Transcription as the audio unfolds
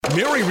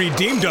Mary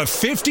redeemed a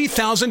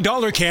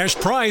 $50,000 cash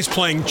prize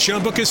playing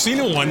Chumba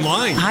Casino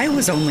online. I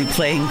was only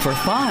playing for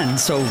fun,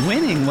 so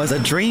winning was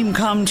a dream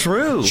come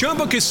true.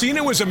 Chumba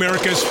Casino is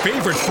America's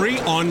favorite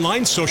free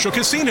online social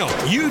casino.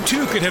 You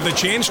too could have the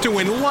chance to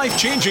win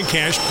life-changing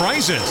cash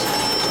prizes.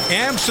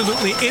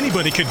 Absolutely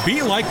anybody could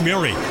be like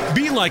Mary.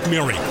 Be like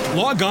Mary.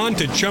 Log on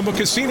to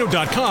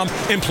ChumbaCasino.com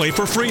and play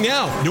for free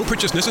now. No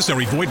purchase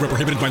necessary. Void where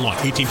prohibited by law.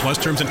 18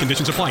 plus terms and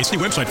conditions apply. See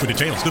website for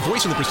details. The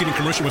voice in the preceding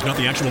commercial was not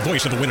the actual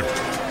voice of the winner.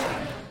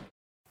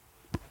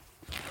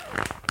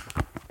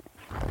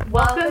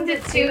 Welcome to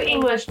Two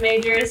English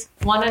Majors,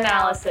 One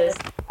Analysis,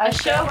 a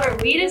show where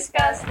we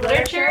discuss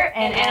literature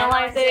and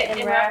analyze it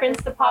in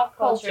reference to pop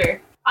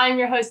culture. I'm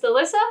your host,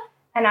 Alyssa.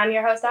 And I'm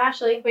your host,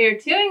 Ashley. We are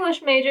two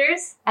English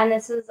majors. And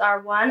this is our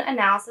one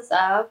analysis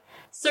of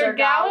Sir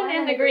Gawain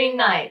and the Green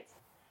Knight.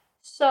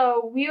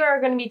 So we are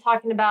going to be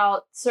talking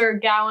about Sir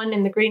Gawain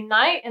and the Green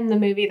Knight and the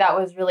movie that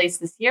was released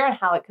this year and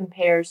how it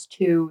compares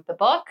to the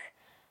book.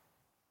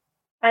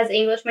 As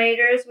English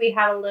majors, we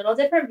have a little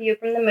different view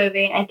from the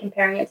movie and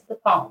comparing it to the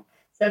poem,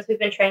 since we've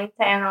been trained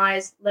to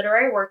analyze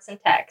literary works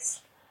and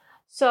texts.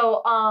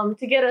 So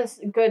to get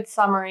a good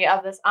summary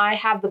of this, I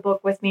have the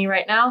book with me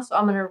right now, so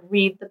I'm going to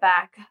read the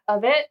back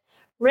of it.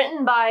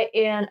 Written by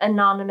an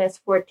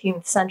anonymous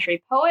 14th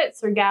century poet,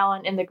 Sir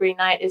Gawain and the Green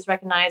Knight is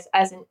recognized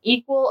as an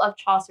equal of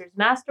Chaucer's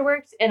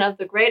masterworks and of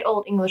the great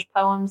Old English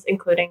poems,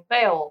 including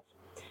Beowulf.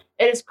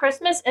 It is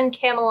Christmas in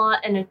Camelot,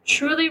 and a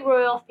truly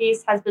royal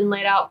feast has been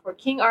laid out for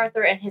King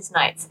Arthur and his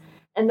knights.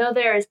 And though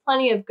there is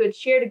plenty of good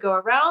cheer to go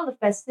around, the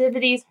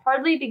festivities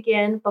hardly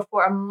begin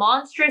before a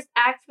monstrous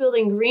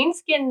axe-wielding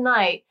green-skinned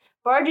knight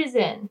barges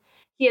in.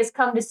 He has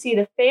come to see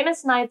the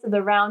famous knights of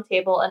the Round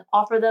Table and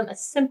offer them a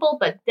simple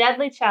but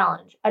deadly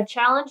challenge, a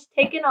challenge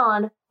taken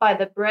on by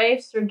the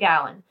brave Sir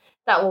Gawain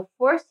that will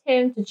force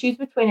him to choose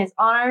between his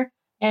honor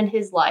and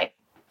his life.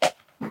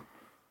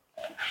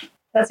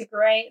 That's a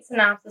great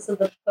synopsis of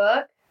the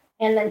book.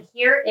 And then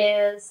here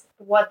is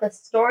what the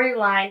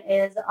storyline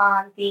is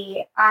on the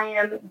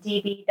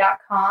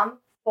imdb.com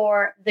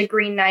for The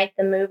Green Knight,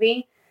 the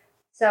movie.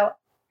 So,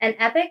 an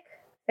epic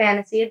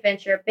fantasy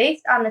adventure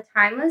based on the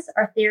timeless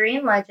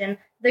Arthurian legend,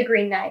 The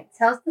Green Knight,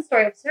 tells the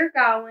story of Sir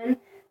Gawain,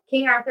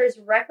 King Arthur's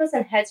reckless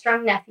and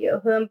headstrong nephew,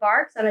 who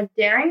embarks on a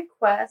daring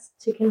quest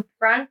to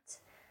confront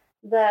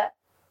the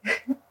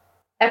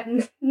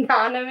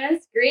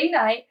anonymous Green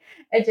Knight,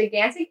 a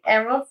gigantic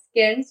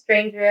emerald-skinned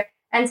stranger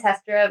and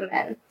tester of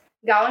men.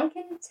 Gawain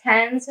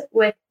contends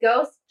with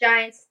ghosts,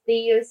 giants,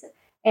 thieves,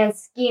 and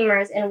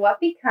schemers in what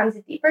becomes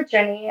a deeper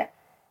journey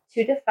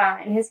to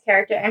define his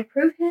character and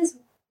prove his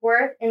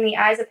worth in the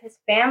eyes of his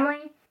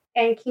family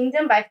and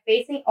kingdom by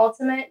facing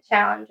ultimate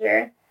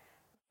challenger.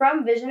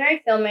 From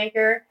visionary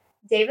filmmaker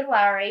David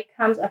Lowery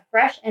comes a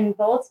fresh and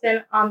bold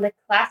spin on the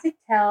classic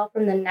tale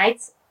from the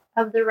Knights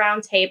of the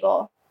Round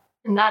Table.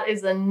 And that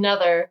is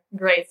another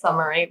great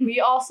summary. We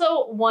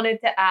also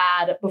wanted to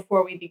add,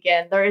 before we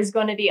begin, there is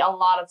going to be a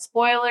lot of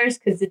spoilers,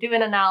 because to do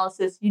an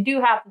analysis, you do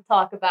have to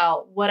talk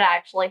about what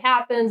actually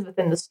happens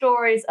within the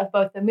stories of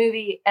both the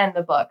movie and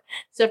the book.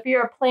 So if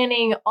you're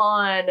planning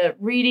on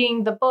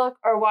reading the book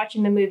or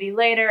watching the movie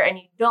later and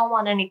you don't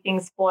want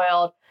anything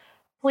spoiled,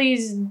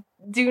 please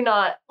do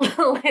not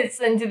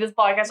listen to this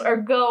podcast or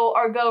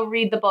go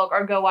read the book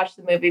or go watch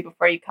the movie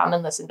before you come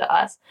and listen to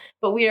us.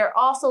 But we are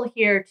also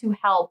here to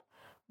help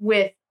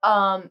with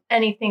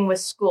anything with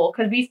school,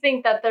 because we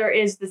think that there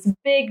is this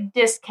big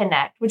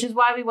disconnect, which is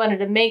why we wanted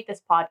to make this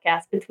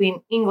podcast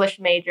between English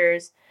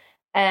majors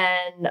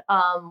and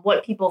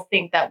what people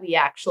think that we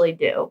actually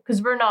do, because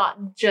we're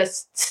not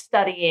just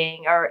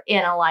studying or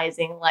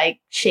analyzing like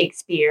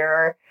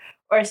Shakespeare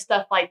or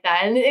stuff like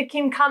that. And it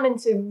can come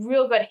into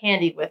real good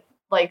handy with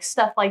like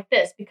stuff like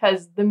this,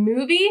 because the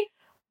movie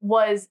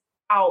was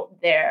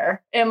out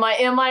there. Am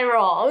I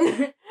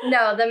wrong?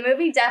 No, the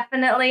movie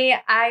definitely,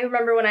 I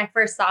remember when I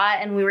first saw it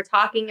and we were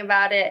talking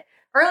about it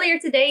earlier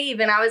today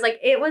even, I was like,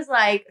 it was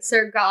like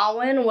Sir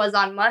Gawain was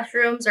on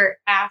mushrooms or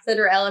acid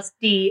or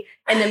LSD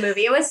in the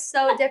movie. It was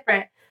so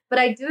different. But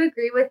I do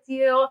agree with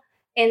you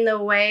in the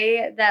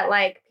way that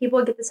like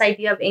people get this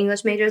idea of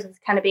English majors as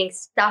kind of being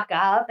stuck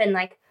up and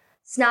like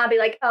snobby,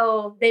 like,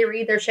 oh, they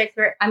read their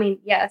Shakespeare. I mean,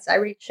 yes, I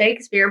read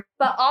Shakespeare,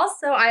 but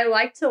also I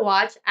like to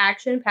watch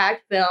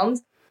action-packed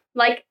films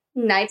like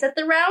Knights at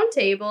the Round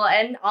Table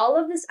and all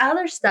of this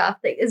other stuff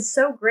that is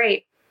so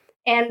great.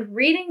 And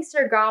reading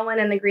Sir Gawain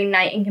and the Green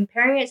Knight and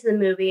comparing it to the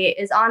movie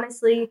is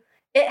honestly,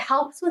 it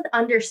helps with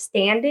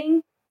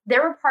understanding.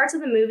 There were parts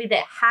of the movie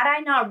that had I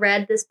not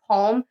read this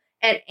poem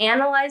and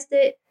analyzed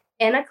it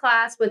in a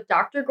class with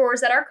Dr.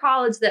 Gores at our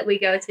college that we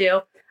go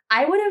to,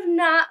 I would have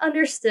not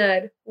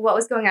understood what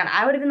was going on.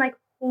 I would have been like,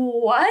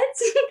 what?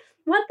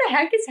 What the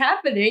heck is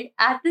happening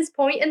at this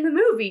point in the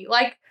movie?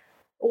 Like,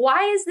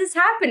 why is this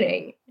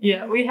happening?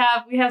 Yeah, we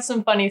have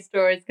some funny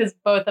stories because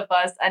both of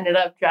us ended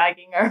up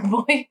dragging our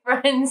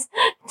boyfriends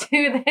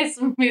to this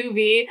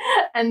movie,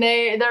 and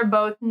they're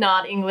both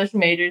not English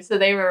majors, so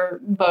they were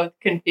both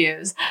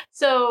confused.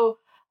 So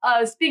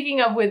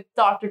speaking of with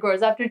Dr.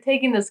 Gores, after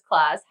taking this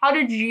class, how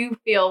did you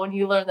feel when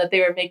you learned that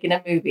they were making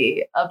a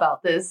movie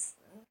about this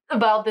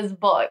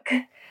book?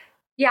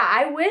 Yeah,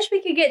 I wish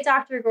we could get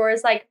Dr.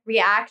 Gore's like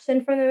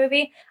reaction from the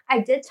movie. I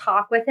did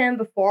talk with him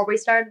before we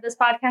started this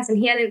podcast, and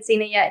he hadn't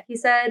seen it yet. He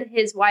said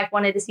his wife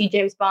wanted to see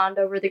James Bond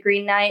over The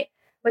Green Knight,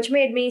 which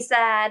made me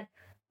sad,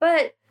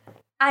 but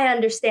I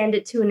understand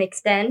it to an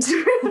extent.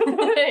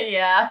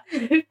 Yeah.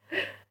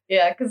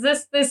 Yeah, because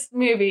this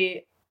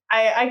movie,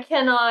 I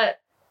cannot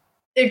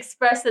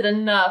express it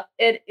enough.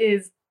 It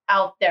is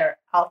out there.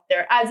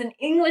 As an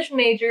English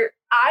major,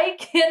 I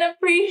can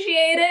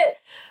appreciate it,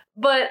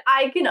 but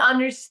I can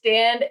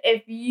understand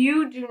if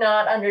you do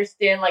not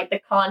understand like the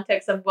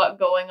context of what's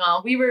going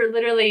on. We were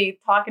literally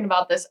talking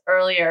about this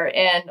earlier,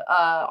 and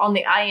on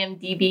the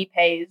IMDb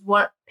page,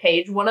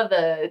 one of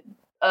the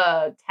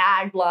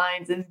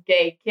taglines is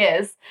 "gay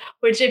kiss,"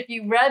 which if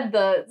you read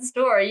the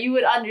story, you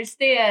would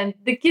understand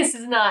the kiss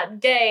is not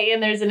gay,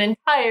 and there's an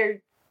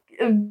entire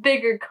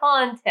bigger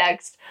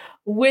context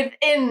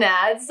within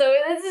that. So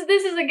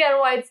this is again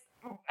why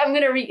I'm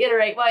going to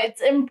reiterate why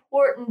it's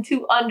important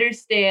to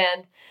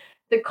understand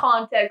the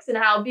context and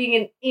how being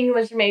an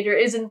English major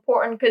is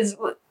important, because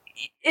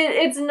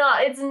it's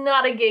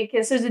not a gay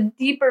kiss. There's a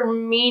deeper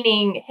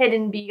meaning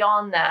hidden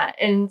beyond that,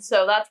 and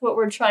so that's what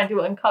we're trying to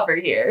uncover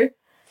here.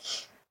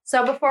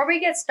 So before we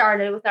get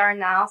started with our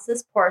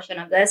analysis portion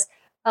of this,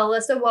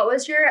 Alyssa, what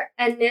was your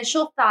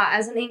initial thought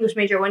as an English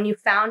major when you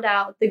found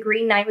out The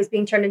Green Knight was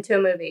being turned into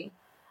a movie?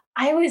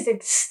 I was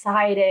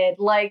excited.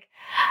 Like,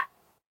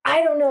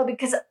 I don't know,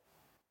 because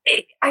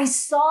I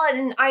saw it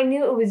and I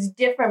knew it was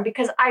different,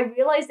 because I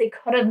realized they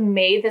could have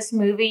made this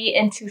movie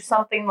into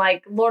something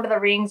like Lord of the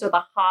Rings or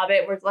The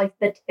Hobbit, where it's like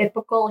the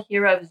typical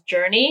hero's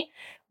journey,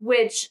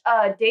 which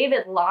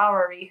David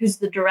Lowery, who's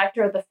the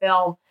director of the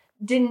film,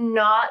 did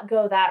not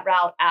go that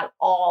route at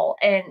all.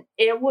 And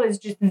it was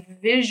just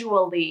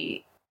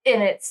visually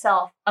in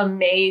itself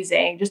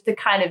amazing just to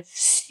kind of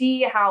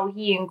see how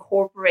he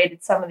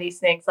incorporated some of these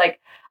things. Like,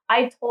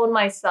 I told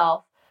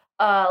myself,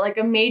 like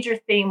a major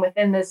theme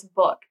within this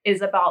book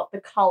is about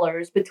the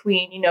colors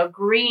between,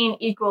 green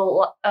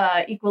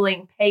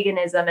equaling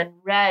paganism and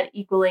red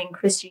equaling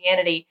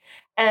Christianity.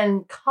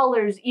 And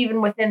colors,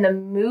 even within the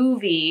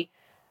movie,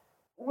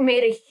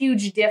 made a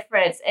huge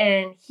difference.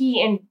 And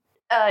he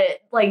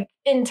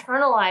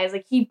internalized,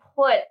 like he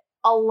put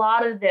a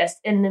lot of this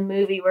in the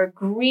movie, where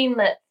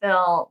greenlit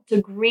film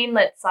to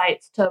greenlit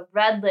sites to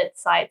redlit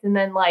sites, and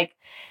then like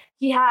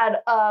he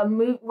had a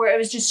movie where it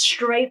was just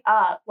straight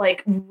up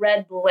like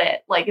red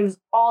lit, like it was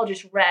all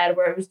just red,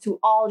 where it was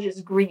all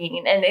just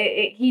green, and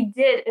he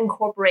did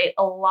incorporate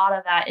a lot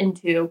of that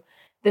into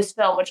this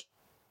film, which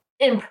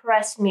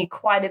impressed me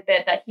quite a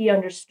bit, that he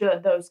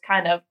understood those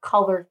kind of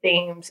color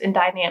themes and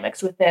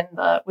dynamics within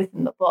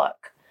the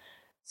book.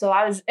 So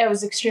I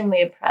was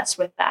extremely impressed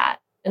with that.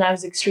 And I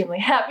was extremely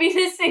happy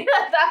to see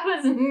that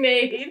was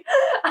made.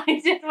 I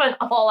just went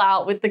all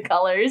out with the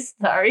colors.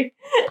 Sorry.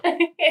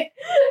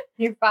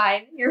 You're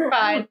fine.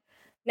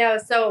 No,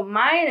 so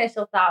my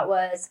initial thought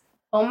was,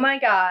 oh my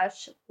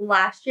gosh,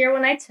 last year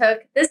when I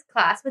took this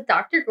class with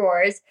Dr.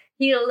 Gores,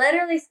 he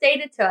literally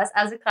stated to us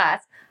as a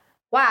class,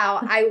 wow,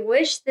 I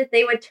wish that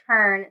they would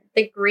turn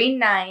The Green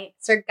Knight,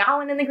 Sir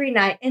Gawain and the Green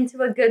Knight,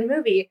 into a good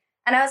movie.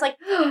 And I was like,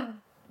 oh,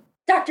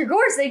 Dr.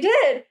 Gores, they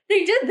did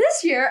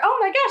this year. Oh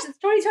my gosh, it's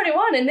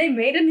 2021 and they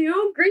made a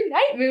new Green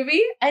Knight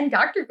movie. And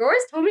Dr.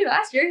 Gores told me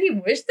last year he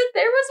wished that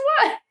there was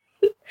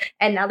one.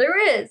 And now there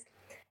is.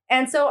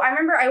 And so I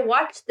remember I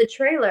watched the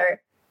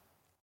trailer.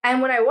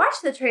 And when I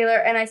watched the trailer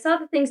and I saw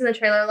the things in the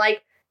trailer,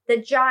 like the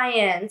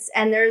giants,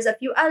 and there's a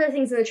few other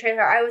things in the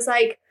trailer, I was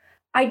like,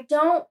 I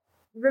don't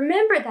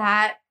remember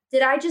that.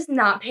 Did I just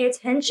not pay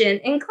attention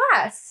in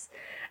class?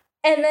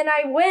 And then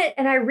I went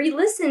and I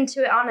re-listened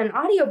to it on an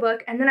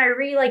audiobook, and then I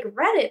read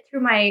it through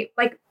my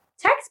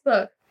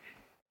textbook.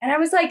 And I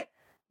was like,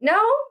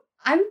 no,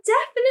 I'm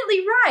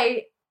definitely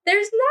right.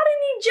 There's not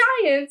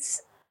any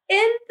giants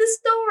in the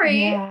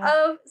story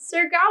of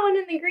Sir Gawain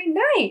and the Green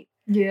Knight.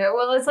 Yeah,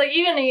 well, it's like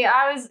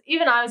I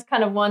was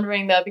kind of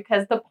wondering though,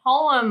 because the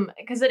poem,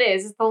 because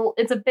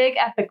it's a big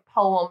epic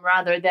poem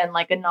rather than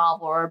like a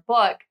novel or a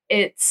book.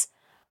 It's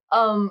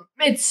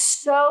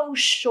so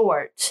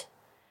short.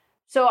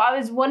 So I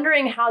was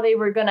wondering how they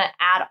were going to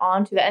add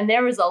on to that. And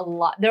there was a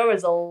lot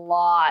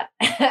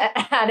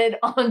added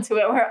onto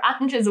it, where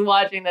I'm just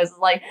watching this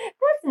like,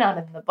 that's not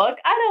in the book.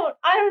 I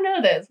don't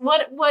know this.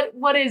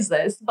 What is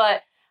this?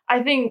 But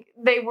I think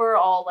they were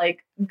all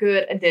like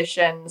good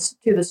additions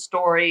to the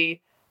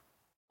story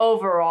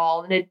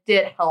overall. And it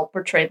did help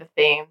portray the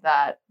theme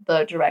that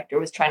the director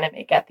was trying to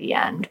make at the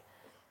end.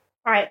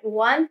 All right.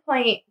 One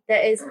point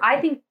that is, I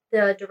think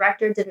the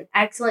director did an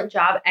excellent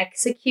job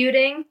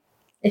executing,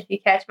 if you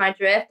catch my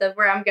drift of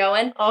where I'm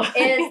going,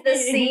 is the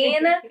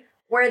scene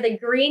where the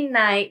Green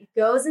Knight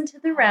goes into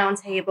the round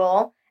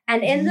table,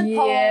 and in the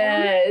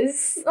poem,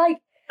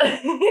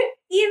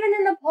 even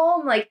in the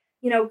poem,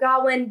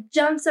 Gawain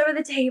jumps over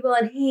the table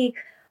and he,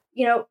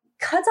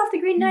 cuts off the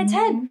Green Knight's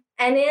head.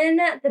 And in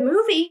the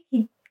movie,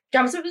 he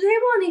jumps over the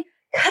table and he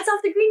cuts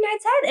off the Green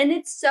Knight's head. And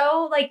it's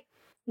so like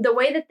the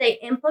way that they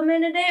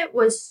implemented it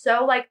was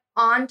so like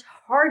on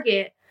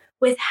target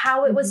with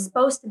how it was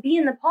supposed to be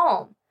in the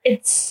poem.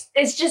 It's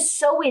just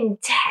so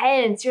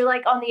intense. You're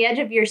like on the edge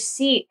of your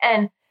seat,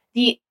 and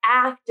the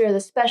actor, the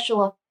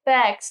special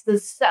effects,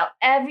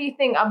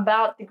 everything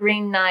about the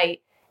Green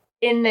Knight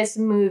in this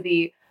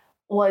movie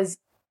was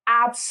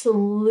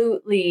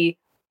absolutely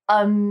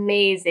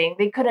amazing.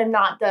 They could have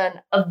not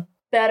done a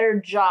better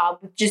job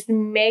with just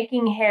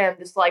making him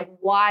this like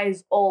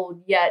wise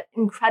old yet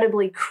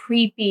incredibly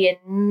creepy and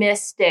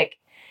mystic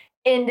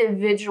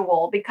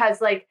individual,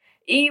 because like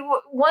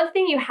one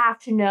thing you have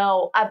to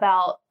know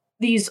about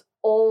these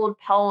old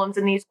poems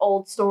and these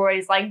old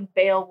stories like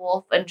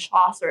Beowulf and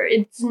Chaucer,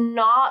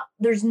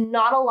 there's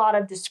not a lot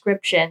of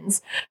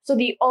descriptions. So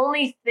the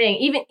only thing,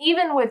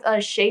 even with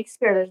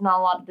Shakespeare, there's not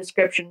a lot of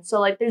descriptions. So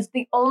like there's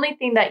the only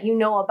thing that you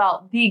know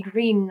about the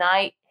Green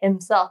Knight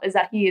himself is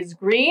that he is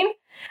green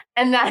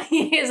and that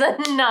he is a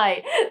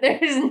knight.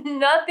 There's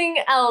nothing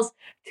else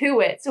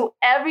to it. So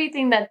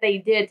everything that they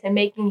did to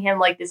making him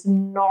like this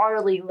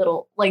gnarly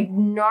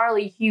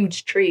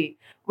huge tree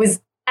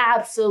was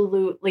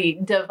absolutely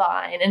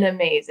divine and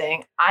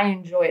amazing. I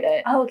enjoyed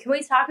it. Oh, can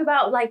we talk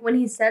about like when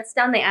he sets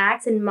down the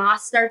axe and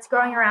moss starts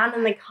growing around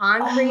in the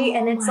concrete,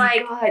 and it's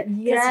like because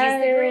he's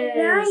the Green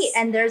Knight,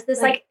 and there's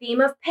this like theme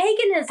of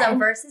paganism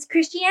versus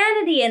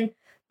Christianity and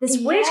this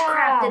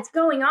witchcraft that's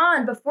going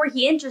on before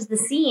he enters the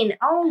scene.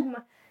 Oh,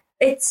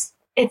 it's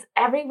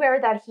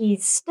everywhere that he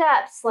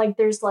steps. Like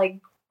there's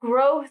like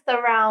growth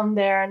around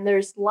there, and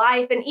there's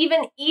life, and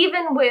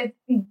even with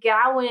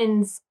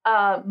Gawain's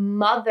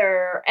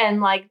mother,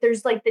 and like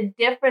there's like the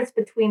difference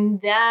between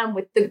them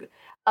with the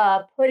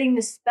putting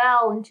the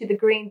spell into the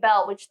green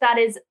belt, which that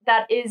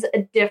is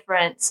a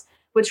difference,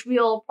 which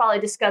we'll probably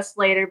discuss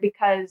later,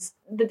 because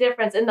the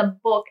difference in the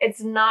book,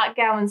 it's not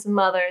Gawain's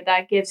mother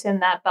that gives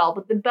him that belt,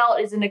 but the belt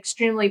is an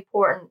extremely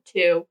important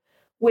too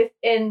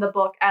within the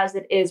book as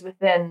it is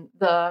within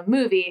the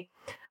movie.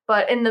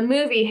 But in the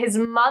movie, his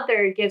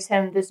mother gives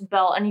him this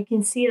belt, and you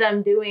can see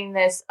them doing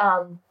this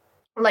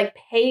like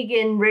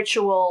pagan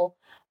ritual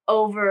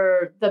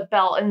over the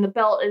belt, and the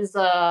belt is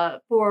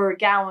for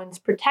Gawain's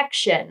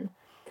protection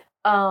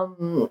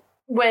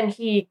when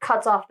he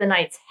cuts off the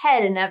knight's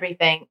head and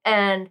everything.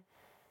 And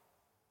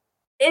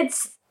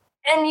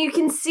you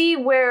can see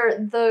where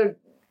they're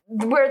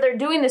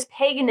doing this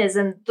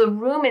paganism, the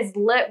room is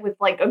lit with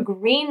like a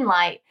green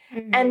light.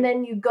 Mm-hmm. And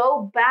then you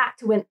go back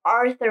to when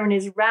Arthur and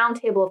his round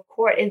table of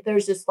court,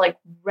 there's this like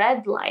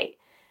red light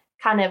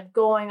kind of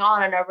going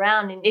on and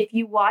around. And if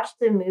you watch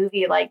the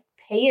movie, like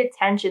pay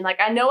attention. Like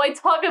I know I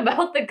talk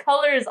about the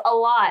colors a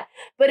lot,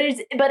 but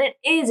it's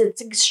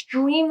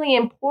extremely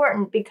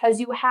important, because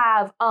you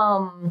have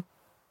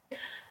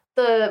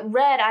the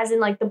red as in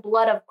like the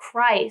blood of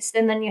Christ,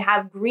 and then you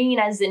have green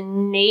as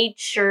in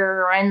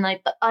nature and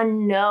like the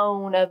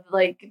unknown of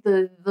like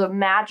the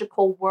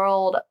magical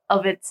world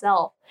of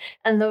itself.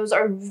 And those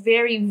are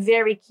very,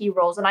 very key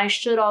roles. And I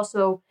should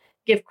also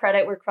give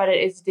credit where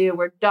credit is due,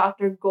 where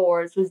Dr.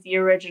 Gores was the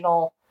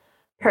original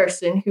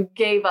person who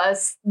gave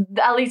us,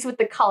 at least with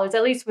the colors,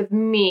 at least with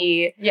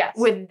me, yes,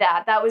 with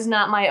that was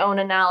not my own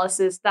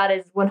analysis. That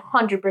is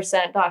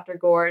 100% Dr.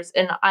 Gores,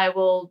 and I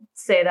will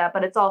say that,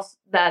 but it's also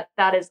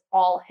that is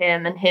all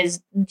him and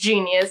his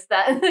genius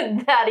that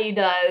that he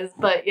does.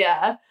 But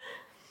yeah,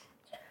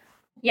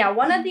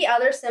 one of the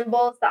other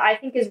symbols that I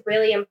think is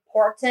really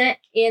important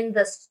in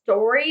the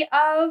story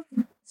of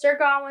Sir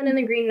Gawain and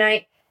the Green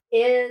Knight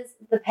is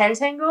the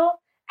pentangle.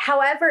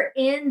 However,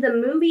 in the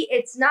movie,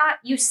 it's not,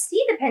 you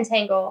see the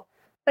pentangle,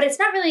 but it's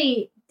not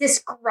really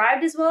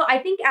described as well. I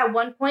think at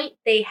one point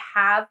they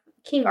have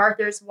King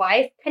Arthur's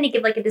wife kind of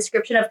give like a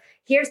description of,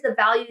 here's the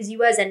values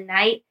you as a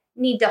knight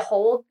need to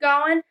hold,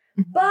 Gawain,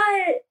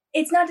 but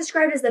it's not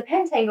described as the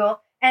pentangle.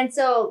 And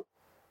so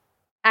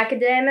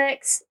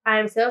academics,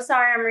 I'm so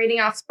sorry, I'm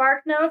reading off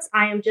Spark Notes.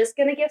 I am just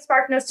going to give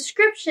Spark Notes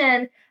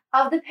description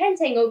of the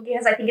pentangle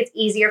because I think it's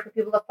easier for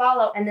people to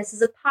follow. And this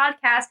is a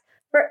podcast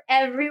for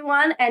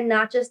everyone and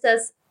not just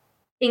us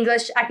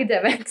English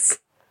academics.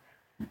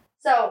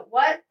 So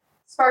what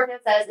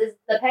SparkNote says is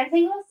the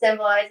pentangle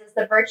symbolizes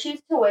the virtues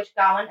to which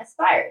Gawain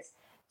aspires: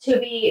 to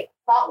be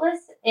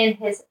faultless in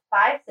his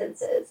five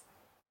senses,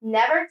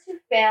 never to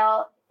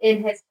fail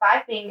in his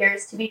five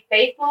fingers, to be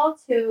faithful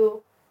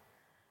to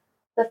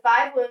the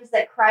five wounds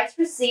that Christ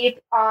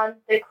received on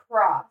the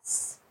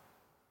cross,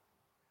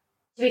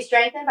 to be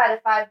strengthened by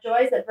the five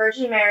joys that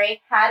Virgin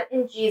Mary had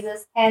in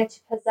Jesus, and to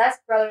possess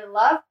brotherly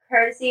love,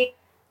 courtesy,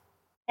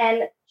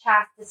 and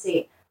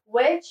chastity,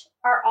 which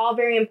are all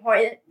very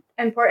important.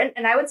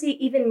 And I would say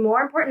even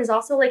more important is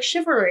also like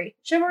chivalry.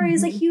 Chivalry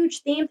is a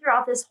huge theme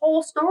throughout this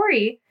whole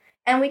story,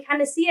 and we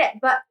kind of see it.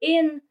 But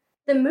in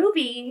the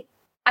movie,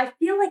 I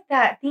feel like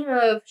that theme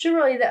of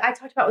chivalry that I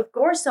talked about with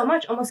Gore so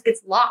much almost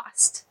gets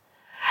lost.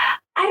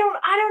 I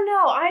don't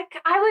know.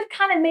 I would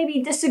kind of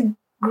maybe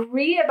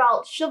disagree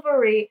about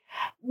chivalry.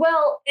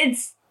 Well,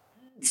 it's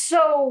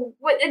so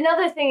what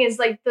another thing is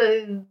like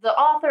the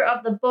author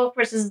of the book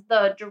versus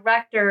the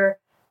director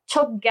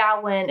took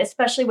Gawain,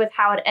 especially with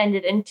how it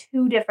ended, in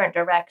two different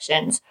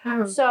directions.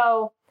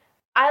 So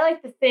I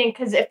like to think,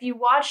 because if you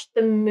watch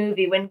the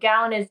movie, when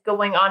Gawain is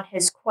going on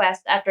his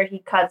quest after he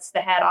cuts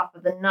the head off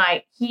of the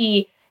knight,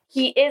 he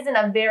isn't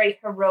a very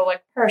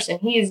heroic person.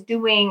 He is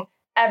doing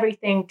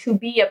everything to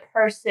be a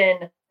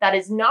person that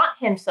is not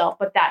himself,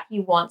 but that he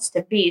wants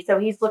to be. So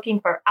he's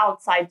looking for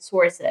outside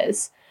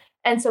sources.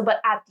 And so,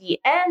 but at the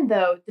end,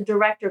 though, the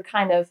director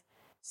kind of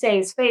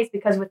saves face,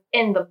 because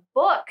within the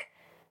book,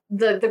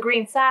 the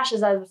green sash,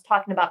 as I was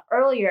talking about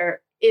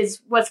earlier,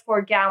 was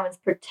for Gawain's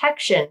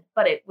protection,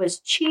 but it was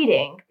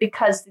cheating,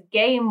 because the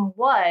game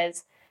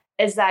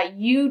is that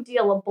you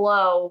deal a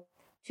blow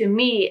to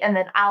me and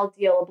then I'll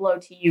deal a blow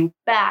to you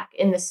back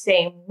in the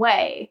same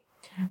way.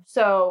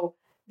 So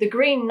the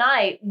Green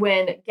Knight,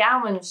 when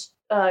Gawain's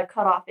cut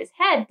off his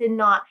head, did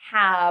not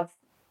have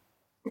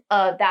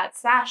that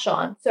sash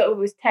on, so it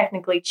was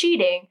technically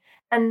cheating.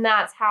 And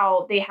that's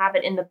how they have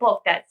it in the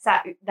book,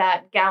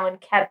 that Gawain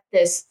kept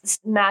this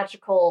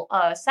magical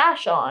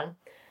sash on.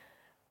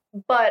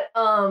 But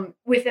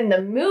within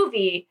the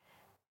movie,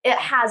 it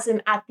has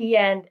him at the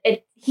end,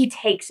 he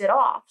takes it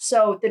off.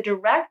 So the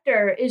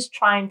director is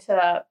trying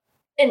to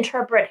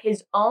interpret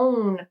his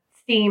own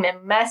theme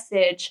and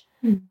message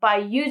by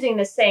using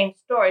the same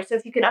story. So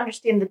if you can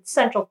understand the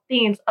central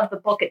themes of the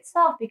book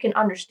itself, you can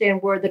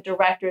understand where the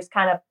director is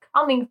kind of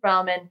coming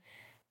from and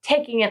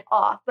taking it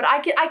off. But I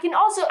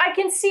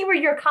can see where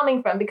you're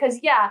coming from, because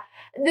the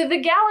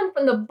Gawain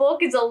from the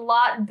book is a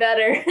lot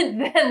better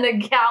than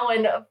the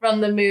Gawain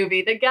from the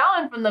movie. The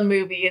Gawain from the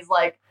movie is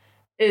like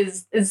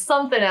is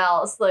something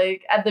else,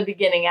 like at the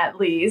beginning at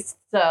least.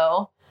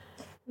 So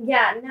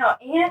yeah, no,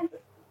 and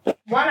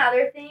one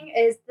other thing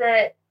is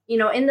that, you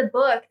know, in the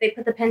book they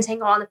put the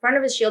pentacle on the front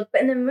of his shield,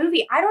 but in the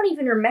movie I don't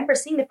even remember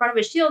seeing the front of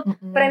his shield.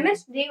 But I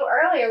mentioned to you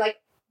earlier, like,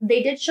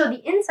 they did show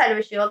the inside of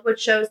his shield, which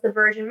shows the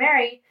Virgin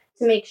Mary,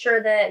 to make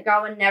sure that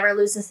Gawain never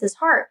loses his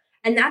heart.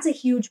 And that's a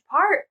huge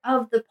part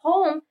of the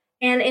poem.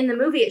 And in the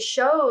movie, it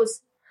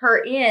shows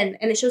her and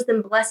it shows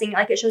them blessing,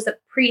 like it shows the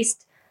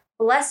priest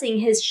blessing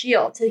his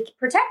shield to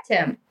protect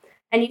him.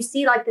 And you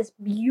see like this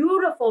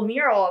beautiful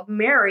mural of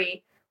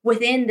Mary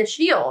within the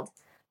shield.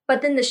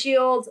 But then the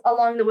shield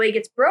along the way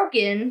gets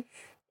broken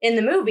in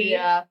the movie.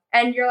 Yeah.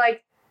 And you're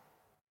like,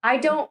 I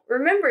don't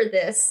remember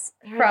this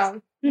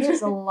from.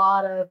 There's a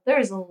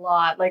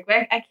lot. Like,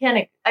 I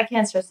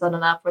can't stress that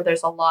enough, where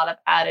there's a lot of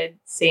added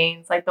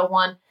scenes. Like the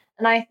one,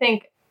 and I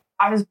think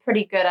I was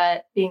pretty good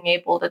at being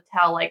able to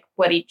tell like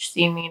what each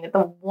scene means.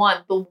 The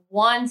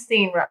one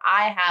scene where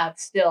I have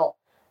still,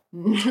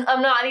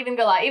 I'm not even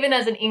gonna lie, even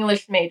as an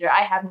English major,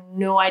 I have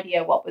no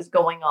idea what was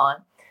going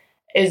on,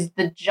 is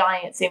the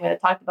giant scene when I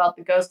talked about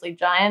the ghostly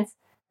giants.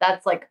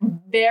 That's like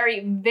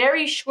very,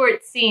 very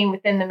short scene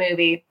within the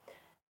movie.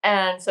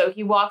 And so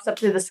he walks up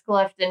to this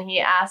cliff and he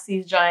asks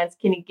these giants,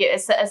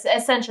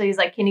 essentially he's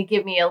like, can you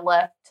give me a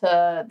lift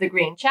to the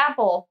Green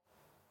Chapel?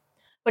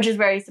 Which is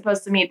where he's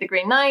supposed to meet the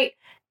Green Knight.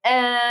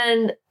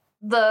 And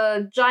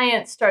the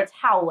giant starts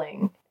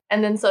howling.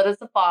 And then so does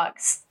the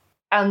fox.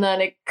 And then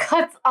it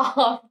cuts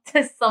off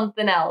to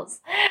something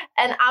else.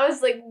 And I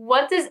was like,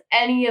 what does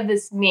any of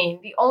this mean?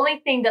 The only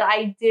thing that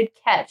I did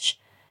catch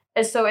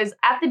is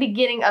at the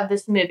beginning of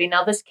this movie.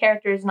 Now, this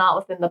character is not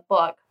within the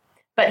book,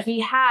 but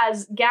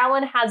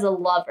Gawain has a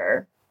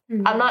lover.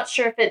 Mm-hmm. I'm not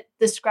sure if it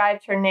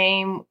described her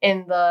name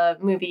in the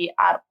movie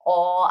at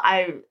all.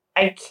 I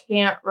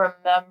can't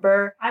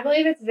remember. I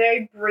believe it's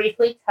very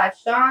briefly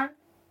touched on.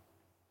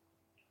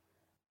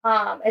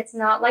 It's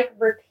not like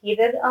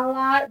repeated a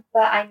lot,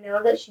 but I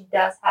know that she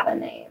does have a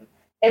name.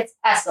 It's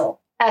Essel.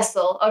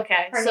 Essel,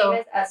 okay. Her name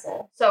is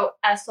Essel. So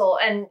Essel,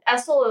 and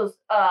Essel is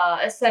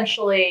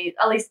essentially,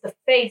 at least the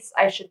face,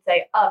 I should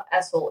say, of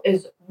Essel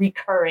is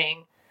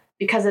recurring,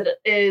 because it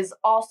is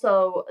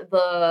also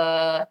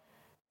the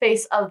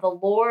face of the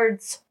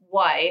Lord's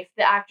wife.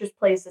 The actress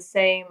plays the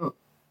same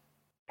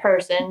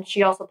person.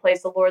 She also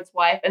plays the Lord's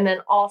wife. And then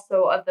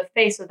also of the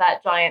face of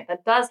that giant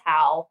that does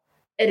howl,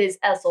 it is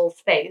Essel's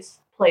face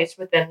placed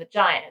within the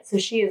giant. So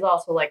she is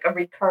also like a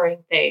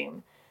recurring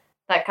theme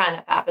that kind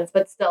of happens.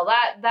 But still,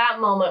 that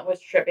moment was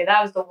trippy.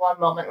 That was the one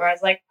moment where I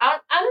was like, I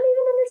don't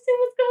even understand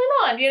what's going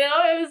on. You know,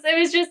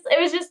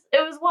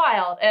 it was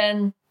wild.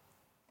 And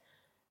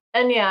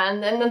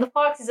then the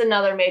fox is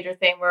another major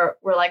thing where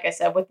like I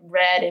said, with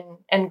red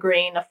and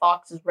green, a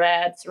fox is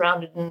red,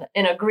 surrounded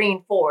in a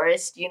green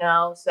forest, you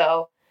know.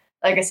 So,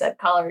 like I said,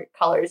 color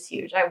is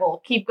huge. I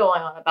will keep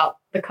going on about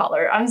the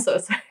color. I'm so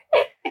sorry.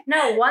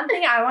 No, one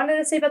thing I wanted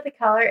to say about the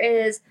color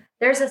is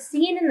there's a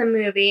scene in the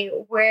movie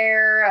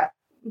where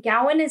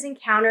Gawain is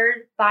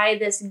encountered by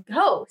this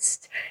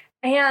ghost,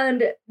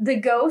 and the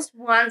ghost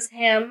wants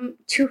him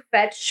to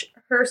fetch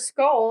her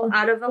skull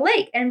out of a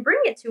lake and bring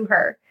it to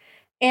her.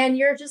 And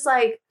you're just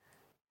like,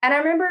 and I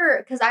remember,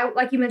 because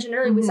like you mentioned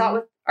earlier, we saw it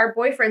with our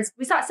boyfriends.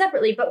 We saw it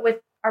separately, but with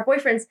our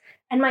boyfriends.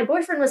 And my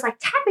boyfriend was like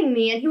tapping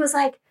me, and he was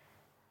like,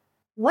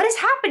 what is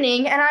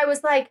happening? And I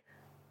was like,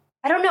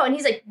 I don't know. And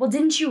he's like, well,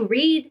 didn't you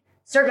read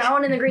Sir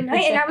Gawain and the Green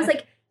Knight? And I was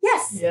like,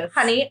 yes,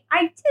 honey,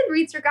 I did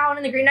read Sir Gawain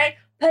and the Green Knight.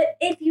 But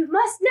if you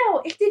must know,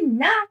 it did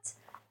not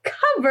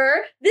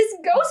cover this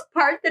ghost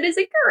part that is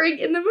occurring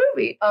in the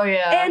movie. Oh,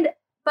 yeah.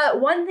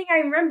 But one thing I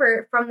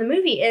remember from the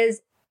movie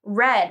is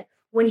red.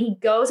 When he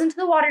goes into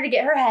the water to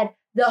get her head,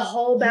 the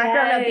whole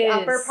background of the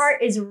upper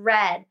part is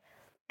red.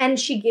 And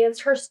she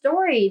gives her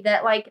story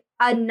that, like,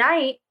 a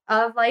knight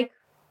of, like,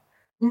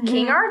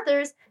 King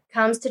Arthur's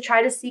comes to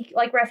try to seek,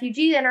 like, refuge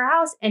in her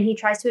house, and he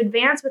tries to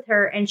advance with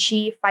her, and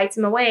she fights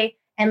him away.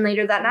 And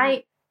later that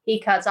night, he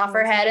cuts off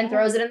her head and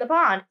throws it in the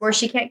pond where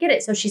she can't get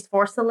it. So she's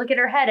forced to look at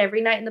her head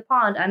every night in the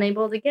pond,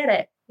 unable to get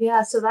it.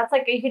 Yeah, so that's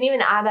like, you can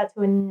even add that to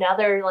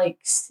another like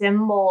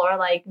symbol or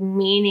like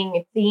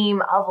meaning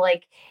theme of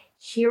like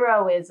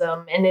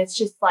heroism. And it's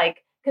just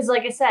like, because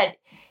like I said,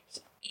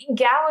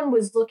 Gawain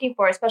was looking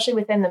for, especially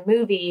within the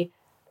movie,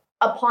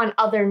 upon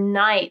other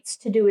knights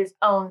to do his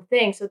own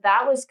thing. So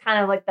that was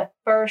kind of like the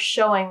first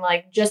showing,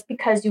 like, just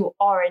because you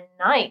are a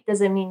knight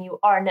doesn't mean you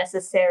are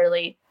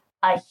necessarily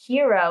a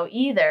hero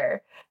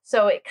either.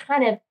 So it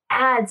kind of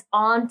adds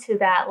on to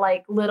that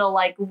like little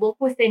like look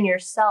within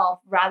yourself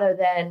rather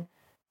than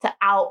to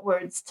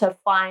outwards to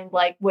find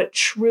like what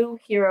true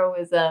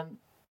heroism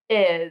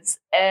is.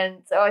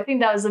 And so I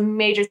think that was a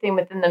major thing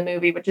within the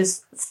movie, which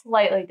is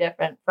slightly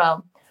different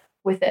from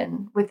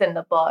within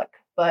the book.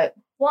 But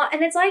well,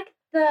 and it's like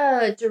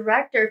the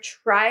director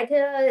tried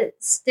to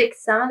stick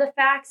some of the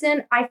facts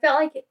in. I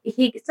felt like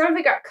some of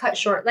it got cut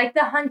short. Like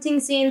the hunting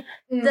scene,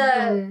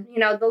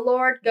 the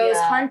Lord goes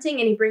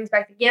hunting and he brings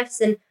back the gifts,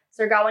 and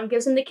Sir Gawain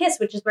gives him the kiss,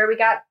 which is where we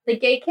got the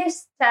gay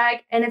kiss tag.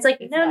 And it's like,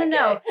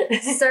 no.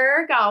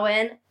 Sir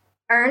Gawain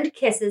earned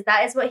kisses.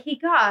 That is what he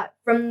got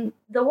from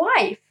the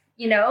wife,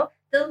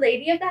 the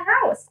lady of the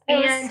house.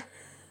 And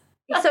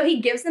so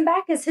he gives them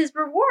back as his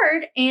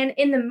reward. And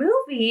in the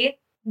movie,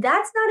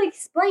 that's not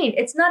explained.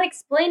 It's not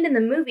explained in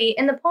the movie.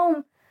 In the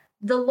poem,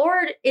 the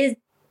Lord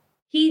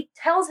he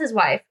tells his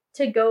wife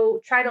to go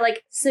try to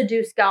like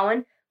seduce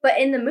Gawain. But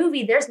in the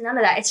movie, there's none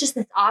of that. It's just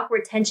this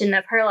awkward tension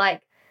of her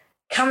like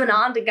coming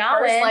on to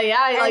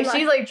Gawain.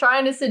 She's like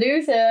trying to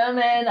seduce him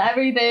and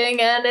everything.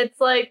 And it's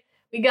like,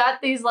 we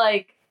got these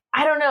like,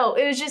 I don't know.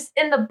 It was just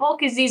in the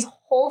book is these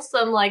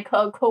wholesome, like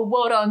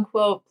quote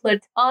unquote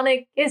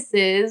platonic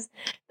kisses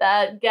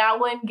that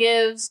Gawain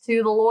gives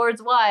to the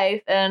Lord's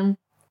wife. And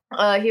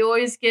he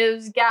always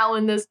gives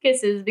Gawain those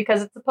kisses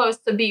because it's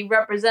supposed to be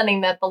representing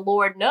that the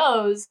Lord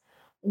knows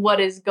what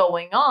is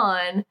going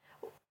on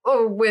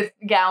with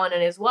Gawain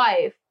and his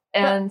wife.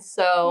 And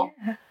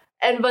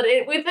but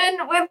within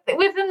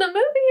the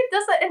movie,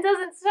 it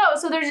doesn't show.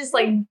 So there's just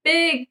like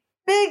big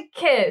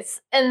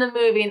kiss in the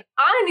movie, and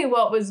I knew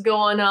what was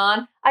going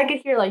on. I could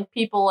hear like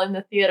people in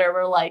the theater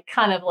were like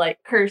kind of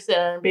like cursing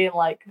and being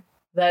like,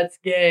 "That's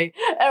gay,"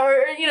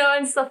 or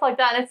and stuff like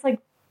that. And it's like,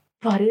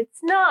 but it's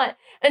not.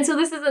 And so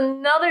this is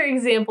another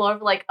example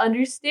of like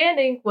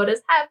understanding what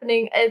is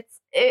happening.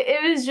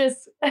 It was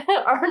just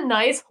our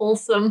nice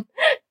wholesome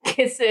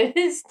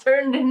kisses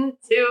turned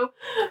into,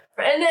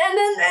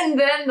 and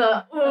then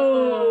the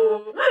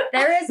ooh.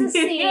 There is a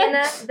scene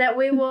that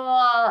we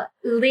will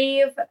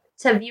leave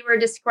to viewer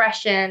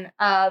discretion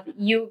of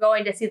you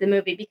going to see the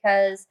movie,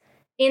 because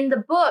in the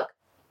book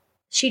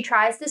she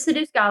tries to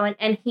seduce Gawain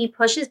and he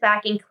pushes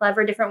back in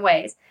clever different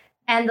ways,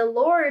 and the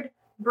Lord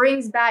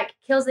brings back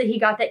kills that he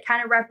got that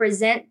kind of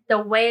represent the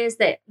ways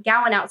that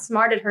Gawain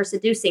outsmarted her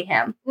seducing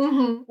him,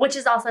 which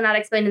is also not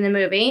explained in the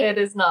movie. It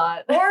is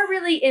not. Or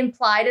really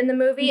implied in the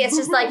movie. It's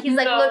just like, he's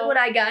like, look what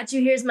I got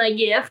you. Here's my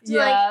gift.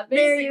 Yeah, like,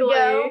 there you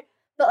go.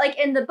 But like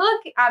in the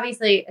book,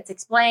 obviously it's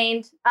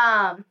explained,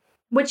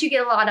 which you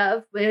get a lot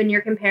of when you're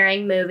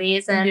comparing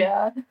movies and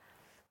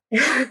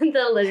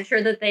the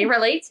literature that they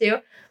relate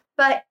to.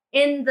 But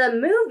in the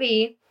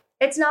movie,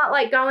 it's not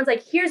like Gawain's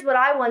like, here's what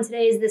I won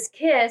today is this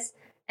kiss.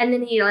 And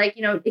then he like,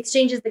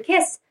 exchanges the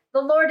kiss.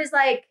 The Lord is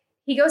like,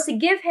 he goes to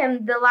give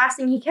him the last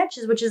thing he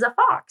catches, which is a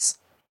fox.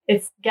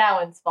 It's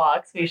Gawain's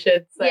fox, we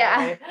should say.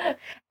 Yeah.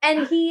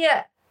 And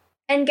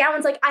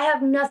Gawain's like, I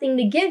have nothing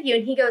to give you.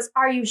 And he goes,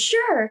 are you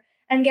sure?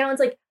 And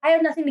Gawain's like, I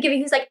have nothing to give you.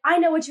 He's like, I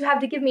know what you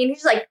have to give me. And he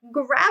just like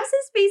grabs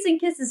his face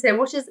and kisses him,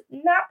 which is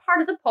not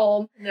part of the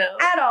poem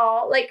at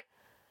all. Like,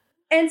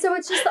 and so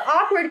it's just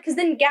awkward because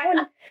then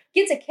Gawain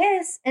gets a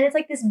kiss and it's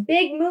like this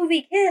big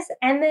movie kiss.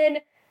 And then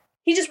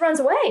he just runs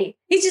away.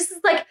 He's just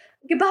like,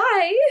 goodbye.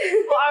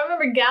 Well, I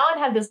remember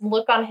Gawain had this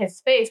look on his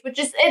face, which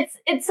is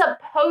it's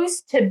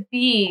supposed to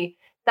be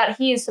that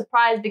he is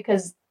surprised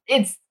because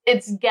it's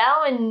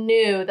Gawain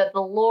knew that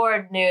the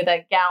Lord knew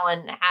that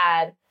Gawain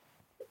had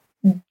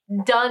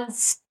done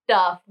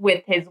stuff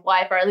with his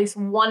wife, or at least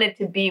wanted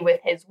to be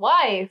with his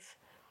wife.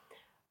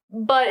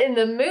 But in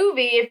the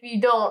movie, if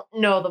you don't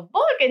know the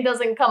book, it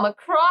doesn't come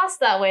across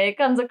that way. It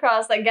comes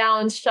across that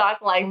Gawain's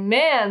shocked, like,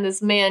 man,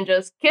 this man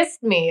just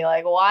kissed me.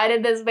 Like, why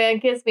did this man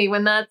kiss me?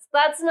 When that's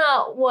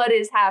not what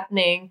is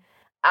happening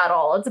at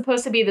all. It's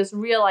supposed to be this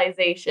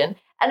realization.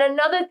 And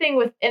another thing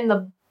within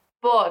the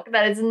book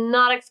that is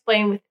not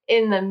explained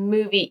within the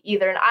movie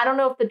either, and I don't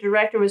know if the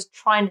director was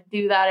trying to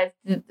do that.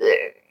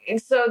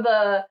 So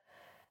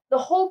the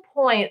whole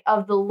point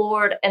of the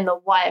Lord and the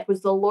wife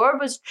was the Lord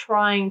was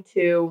trying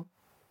to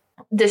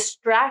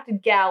distract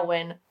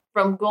Gawain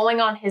from going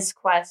on his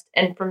quest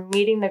and from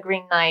meeting the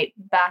Green Knight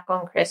back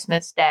on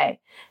Christmas Day.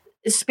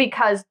 It's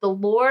because the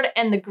Lord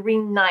and the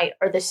Green Knight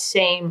are the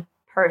same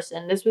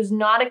person. This was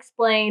not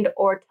explained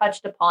or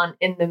touched upon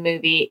in the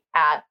movie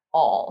at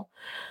all.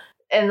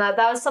 And that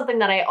was something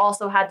that I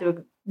also had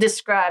to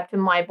describe to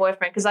my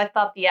boyfriend, because I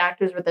thought the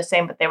actors were the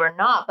same, but they were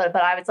not. But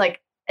I was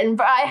like,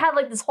 and I had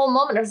like this whole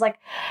moment. I was like,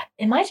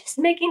 am I just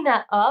making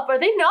that up? Are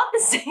they not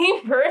the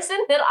same person?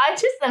 Did I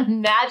just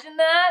imagine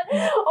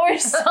that? Or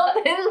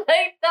something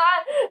like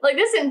that? Like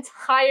this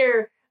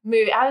entire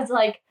movie, I was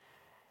like,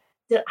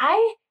 did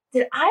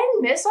I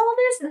miss all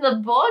this in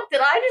the book? Did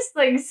I just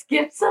like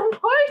skip some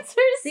parts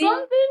or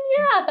something?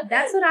 Yeah.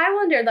 That's what I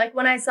wondered. Like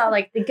when I saw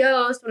like the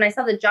ghost, when I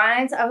saw the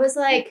giants, I was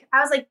like,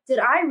 did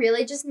I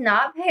really just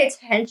not pay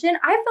attention?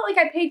 I felt like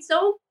I paid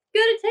so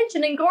good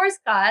attention in Gore's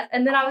class.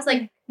 And then I was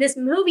like, this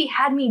movie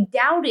had me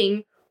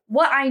doubting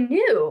what I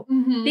knew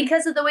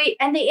because of the way,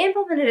 and they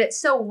implemented it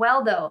so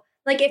well though.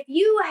 Like if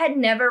you had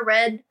never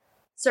read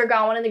Sir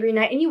Gawain and the Green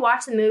Knight and you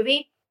watch the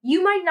movie,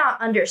 you might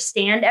not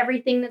understand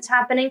everything that's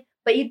happening,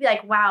 but you'd be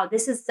like, wow,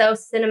 this is so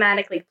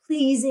cinematically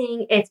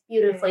pleasing. It's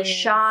beautifully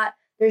shot.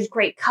 There's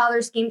great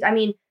color schemes. I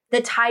mean, the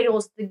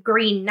title's The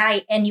Green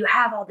Knight, and you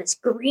have all this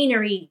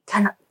greenery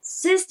kind of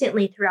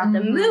consistently throughout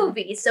the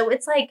movie. So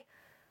it's like,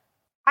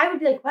 I would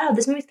be like, wow,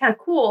 this movie's kind of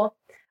cool.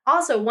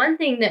 Also, one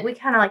thing that we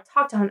kind of like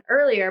talked on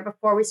earlier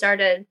before we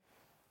started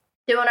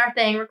doing our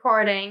thing,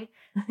 recording,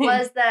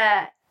 was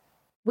that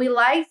we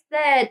liked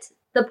that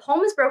the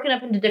poem is broken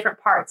up into different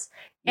parts.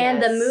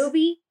 And the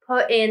movie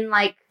put in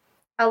like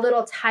a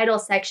little title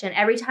section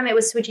every time it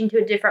was switching to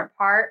a different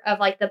part of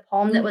like the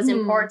poem that was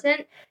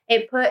important.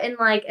 It put in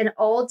like an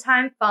old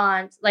time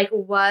font, like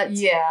what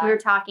we were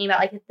talking about,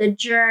 like the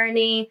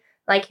journey,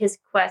 like his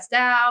quest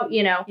out,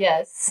 you know.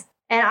 Yes.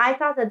 And I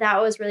thought that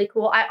that was really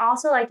cool. I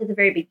also liked at the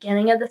very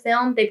beginning of the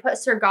film, they put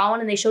Sir Gawain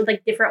and they showed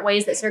like different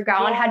ways that Sir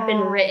Gawain had been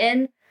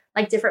written,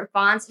 like different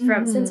fonts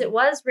from, since it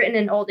was written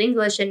in Old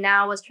English and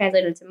now was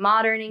translated to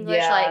modern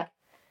English. Like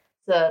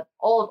it's an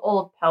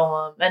old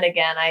poem. And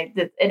again,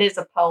 it is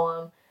a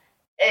poem.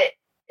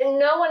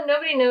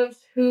 Nobody knows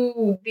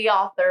who the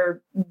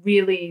author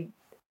really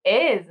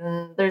is.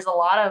 And there's a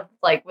lot of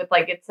like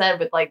it said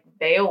with like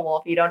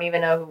Beowulf, you don't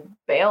even know who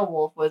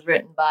Beowulf was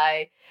written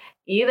by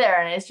either.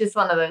 And it's just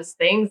one of those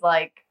things,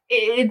 like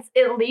it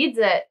leaves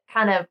it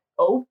kind of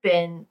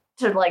open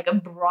to like a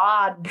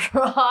broad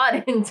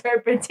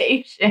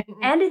interpretation.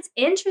 And it's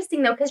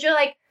interesting though, because you're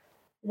like,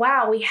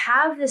 wow, we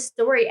have this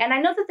story. And I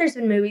know that there's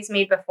been movies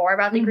made before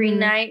about the Green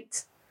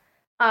Knight.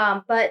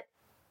 But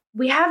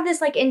we have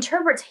this like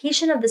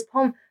interpretation of this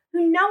poem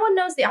who no one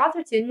knows the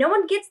author to. No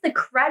one gets the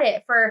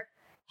credit for,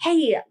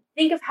 hey,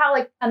 think of how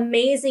like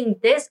amazing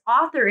this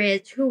author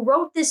is who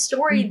wrote this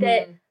story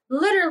that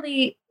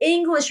literally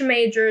English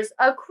majors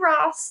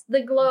across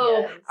the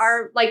globe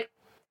are like,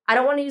 I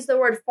don't want to use the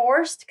word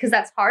forced because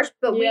that's harsh,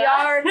 but we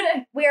are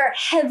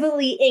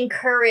heavily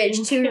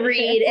encouraged to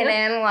read and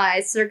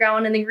analyze Sir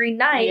Gawain and the Green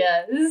Knight.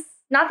 Yes.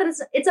 Not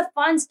that it's a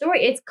fun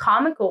story. It's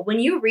comical. When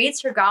you read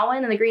Sir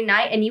Gawain and the Green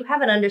Knight and you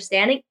have an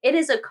understanding, it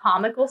is a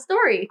comical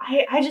story.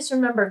 I just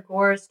remember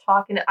Gore's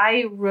talking.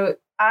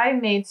 I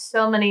made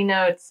so many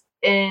notes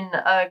in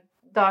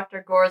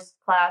Dr. Gore's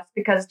class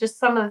because just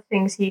some of the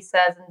things he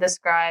says and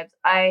describes.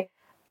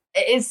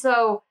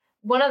 So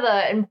one of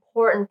the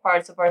important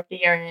parts of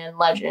Arthurian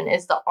legend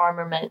is the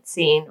armament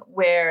scene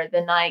where the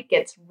knight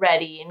gets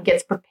ready and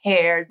gets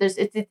prepared.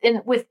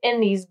 Within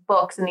these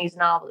books and these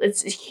novels,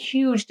 it's a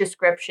huge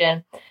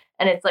description,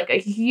 and it's like a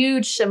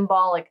huge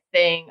symbolic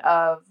thing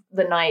of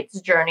the knight's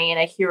journey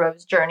and a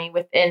hero's journey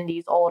within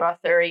these old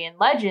Arthurian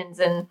legends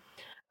and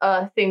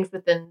things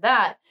within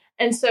that.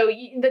 And so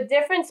the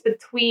difference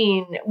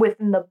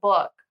within the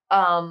book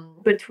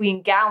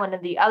between Gawain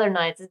and the other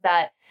knights is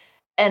that,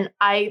 and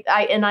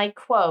I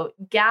quote,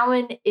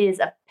 Gawain is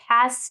a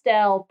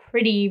pastel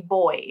pretty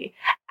boy,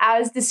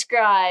 as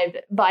described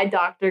by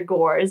Dr.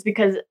 Gores,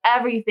 because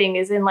everything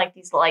is in like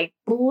these light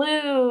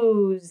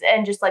blues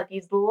and just like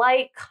these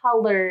light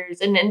colors,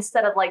 and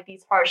instead of like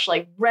these harsh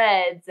like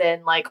reds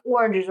and like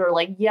oranges or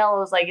like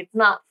yellows, like it's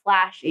not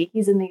flashy.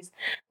 He's in these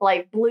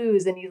light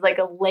blues and he's like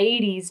a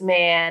ladies'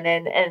 man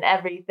and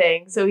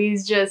everything. So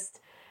he's just.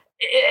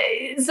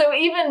 So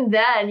even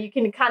then, you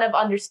can kind of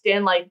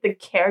understand like the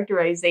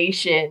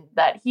characterization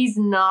that he's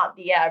not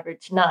the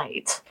average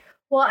knight.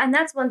 Well, and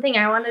that's one thing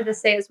I wanted to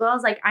say as well,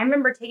 is like I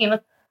remember taking with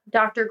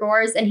Dr.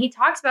 Gores, and he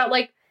talks about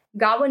like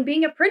Gawain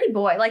being a pretty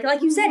boy. Like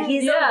you said,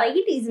 he's a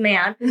ladies'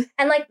 man.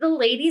 And like the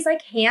ladies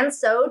like hand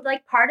sewed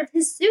like part of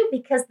his suit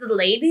because the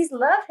ladies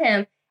love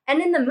him.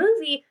 And in the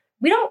movie,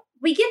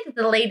 we get that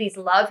the ladies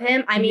love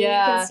him. I mean, you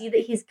can see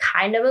that he's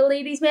kind of a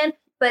ladies' man,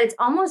 but it's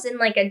almost in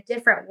like a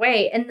different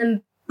way. And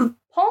the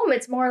poem,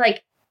 it's more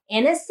like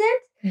innocent,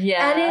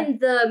 and in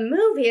the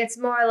movie it's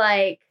more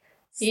like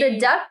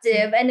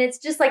seductive, and it's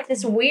just like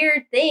this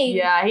weird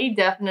thing. He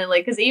definitely,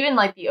 because even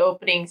like the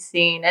opening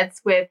scene,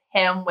 it's with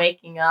him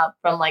waking up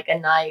from like a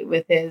night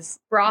with his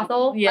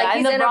brothel. Like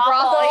he's in a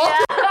brothel.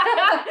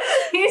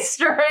 He's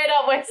straight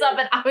up wakes up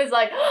and I was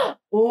like,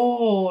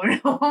 oh,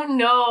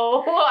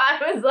 no.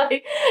 I was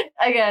like,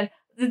 again,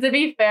 to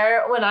be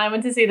fair, when I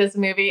went to see this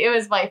movie, it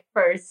was my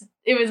first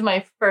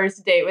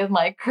date with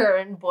my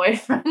current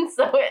boyfriend.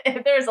 So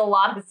there's a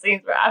lot of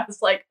scenes where I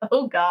was like,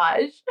 oh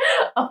gosh,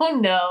 oh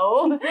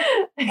no.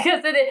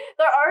 Because there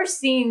are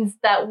scenes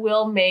that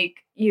will make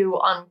you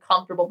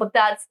uncomfortable, but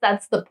that's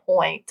the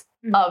point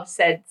of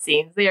said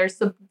scenes. They are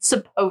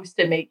supposed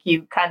to make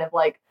you kind of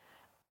like,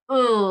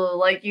 oh,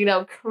 like,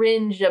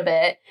 cringe a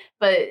bit,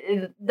 but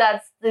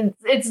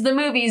it's the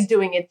movie's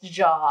doing its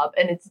job,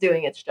 and it's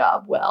doing its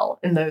job well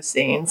in those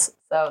scenes.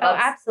 So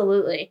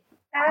absolutely.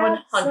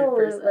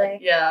 100%.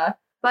 Yeah.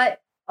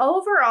 But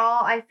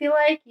overall, I feel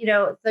like,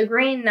 The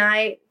Green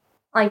Knight,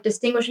 like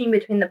distinguishing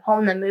between the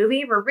poem and the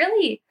movie were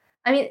really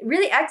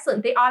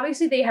excellent.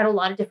 They had a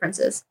lot of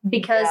differences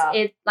because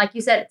it, like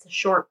you said, it's a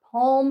short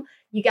poem.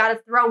 You got to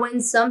throw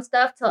in some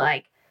stuff to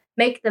like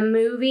make the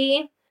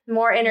movie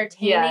more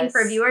entertaining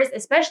for viewers,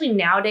 especially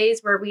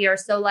nowadays where we are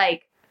so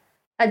like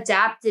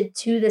adapted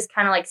to this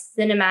kind of like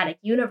cinematic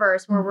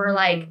universe where we're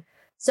like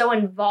so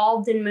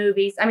involved in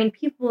movies. I mean,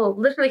 people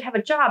literally have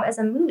a job as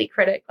a movie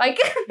critic, like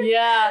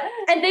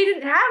and they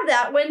didn't have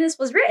that when this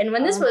was written.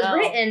 When this was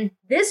written,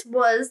 this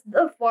was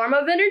the form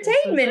of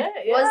entertainment,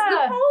 was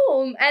the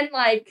poem, and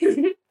like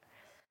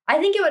I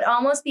think it would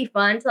almost be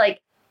fun to like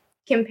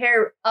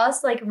compare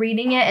us like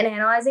reading it and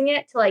analyzing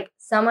it to like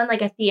someone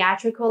like a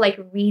theatrical like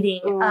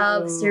reading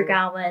of Sir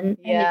Gawain and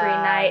the Green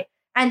Knight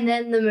and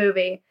then the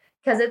movie,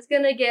 because it's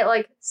gonna get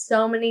like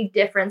so many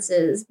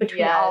differences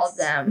between all of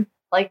them.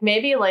 Like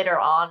maybe later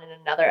on in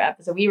another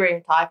episode, we were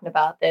even talking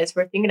about this.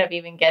 We're thinking of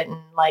even getting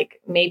like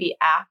maybe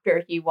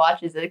after he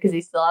watches it, because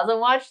he still hasn't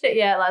watched it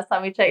yet. Last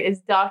time we checked, is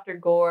Dr.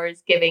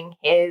 Gore's giving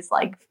his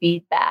like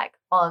feedback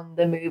on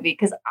the movie,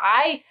 because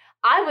I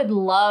would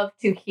love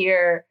to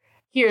hear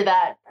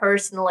that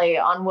personally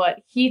on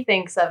what he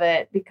thinks of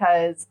it,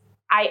 because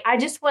I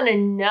just want to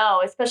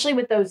know, especially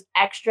with those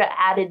extra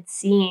added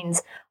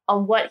scenes,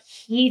 on what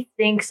he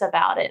thinks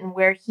about it and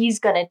where he's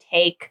going to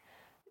take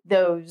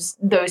those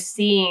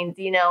scenes,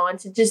 and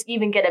to just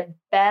even get a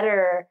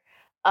better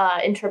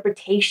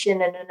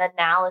interpretation and an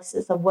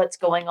analysis of what's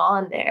going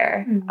on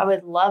there. I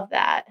would love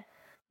that.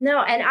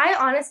 No, and I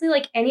honestly,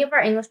 like any of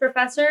our English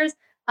professors,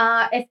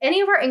 if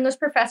any of our English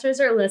professors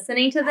are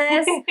listening to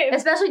this,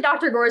 especially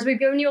Dr. Gore's, we've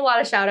given you a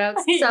lot of shout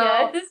outs.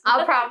 So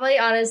I'll probably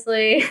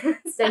honestly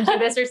send you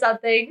this or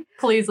something.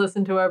 Please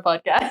listen to our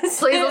podcast.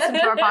 Please listen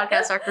to our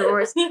podcast, Dr.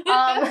 Gore's.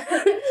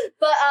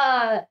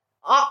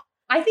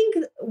 I think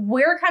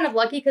we're kind of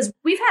lucky because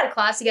we've had a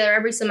class together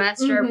every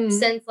semester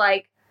since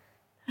like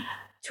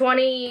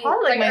early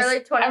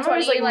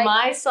 2020. Like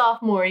my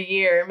sophomore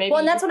year, maybe.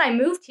 Well, and that's when I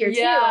moved here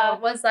too.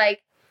 Was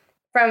like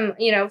from,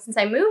 since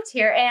I moved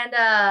here,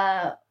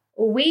 and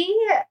we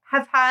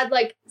have had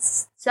like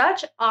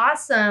such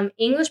awesome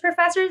English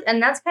professors, and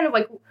that's kind of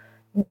like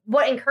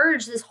what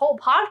encouraged this whole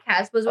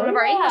podcast was one of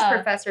our English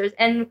professors,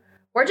 and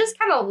we're just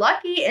kind of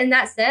lucky in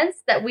that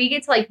sense that we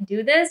get to like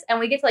do this and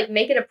we get to like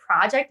make it a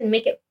project and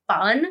make it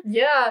fun.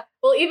 Yeah.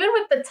 Well, even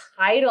with the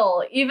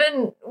title,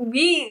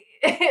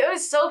 it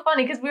was so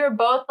funny because we were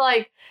both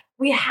like,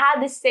 we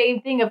had the same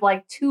thing of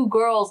like two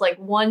girls, like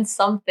one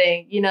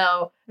something,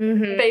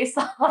 based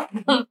off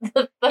the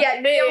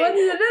name.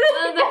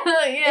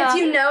 If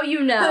you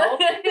know.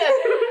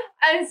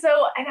 And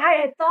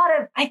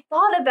I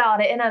thought about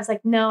it, and I was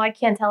like, no, I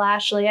can't tell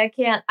Ashley. I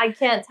can't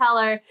tell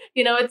her,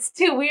 it's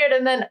too weird.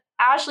 And then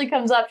Ashley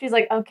comes up, she's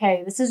like,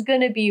 okay, this is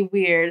going to be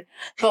weird,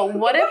 but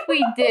what if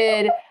we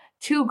did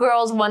two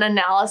girls, one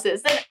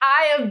analysis? And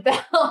I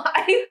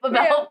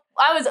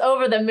was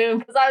over the moon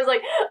because I was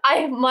like,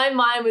 my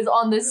mind was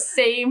on the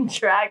same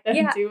track that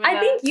I'm doing. I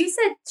think you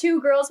said two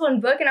girls,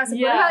 one book, and I was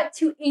like, what about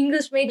two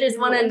English majors,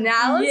 one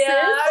analysis?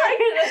 Yeah, I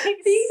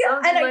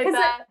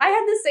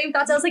had the same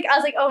thoughts. I was like,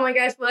 oh my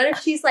gosh, what if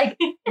she's like,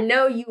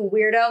 no, you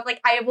weirdo? Like,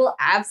 I will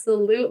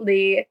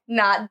absolutely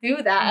not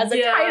do that as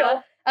a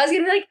title. I was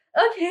gonna be like,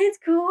 okay, it's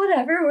cool,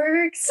 whatever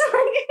works.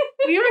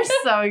 We were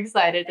so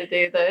excited to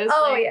do this.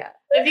 Oh yeah.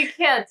 If you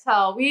can't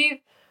tell, we're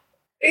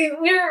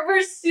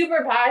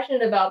super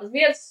passionate about this.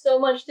 We have so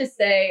much to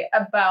say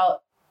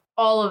about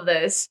all of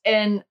this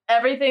and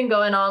everything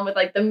going on with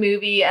like the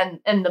movie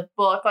and the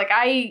book. Like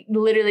I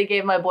literally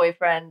gave my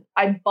boyfriend,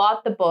 I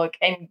bought the book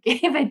and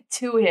gave it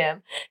to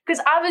him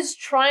because I was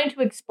trying to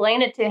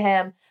explain it to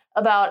him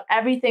about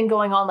everything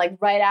going on like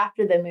right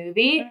after the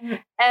movie.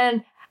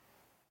 And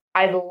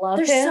I love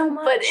There's him, so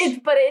much.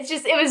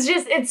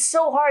 It's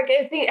so hard.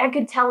 I think I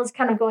could tell it's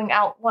kind of going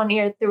out one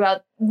ear through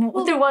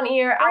one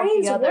ear, out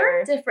the other.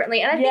 Work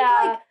differently. And I think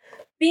like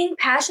being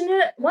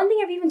passionate, one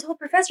thing I've even told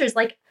professors,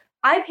 like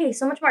I pay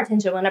so much more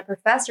attention when a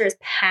professor is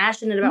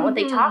passionate about what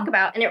they talk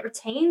about, and it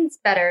retains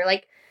better.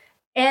 Like,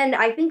 and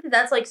I think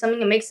that's like something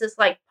that makes this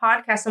like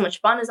podcast so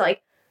much fun is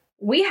like,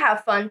 we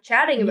have fun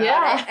chatting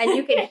about it, and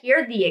you can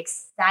hear the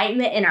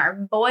excitement in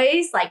our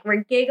voice. Like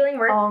we're giggling.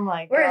 We're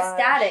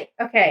ecstatic.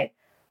 Okay.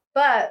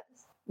 But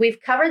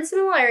we've covered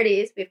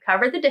similarities, we've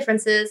covered the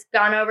differences,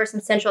 gone over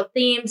some central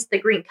themes, the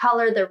green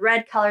color, the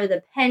red color,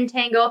 the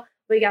pentangle.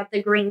 We got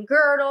the green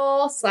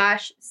girdle /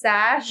 sash.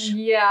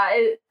 Yeah,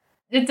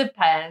 it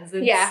depends.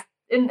 Yeah.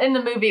 In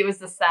the movie, it was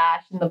the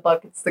sash. In the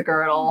book, it's the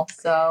girdle.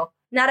 So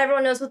not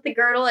everyone knows what the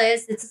girdle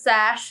is. It's a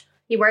sash.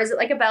 He wears it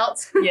like a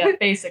belt. Yeah,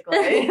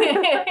 basically.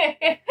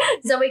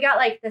 So we got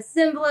like the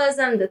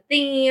symbolism, the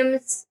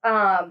themes.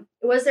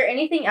 Was there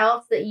anything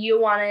else that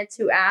you wanted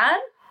to add?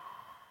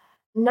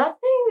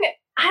 Nothing.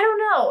 I don't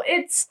know.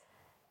 It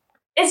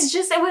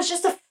was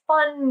just a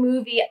fun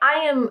movie. I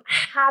am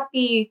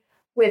happy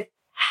with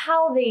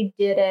how they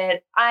did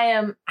it. I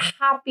am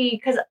happy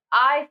because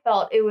I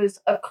felt it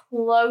was a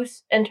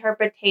close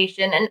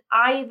interpretation, and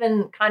I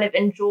even kind of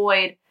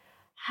enjoyed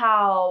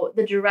how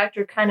the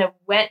director kind of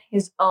went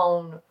his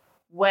own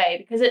way,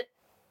 because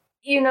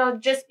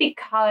just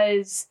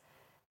because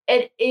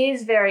it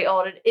is very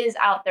old, it is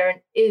out there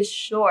and is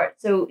short.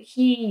 So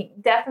he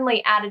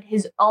definitely added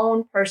his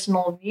own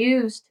personal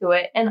views to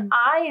it. And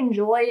I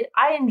enjoyed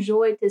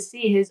to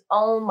see his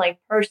own like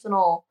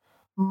personal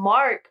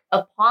mark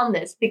upon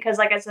this, because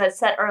like I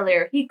said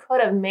earlier, he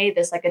could have made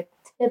this like a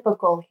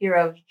typical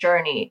hero's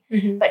journey,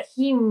 but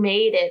he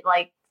made it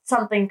like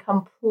something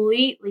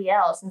completely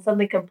else and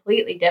something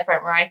completely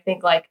different, where I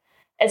think like,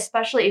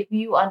 especially if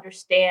you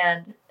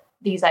understand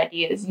these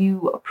ideas,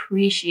 you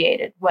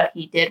appreciated what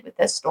he did with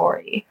this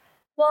story.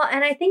 Well,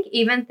 and I think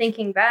even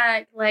thinking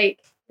back, like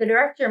the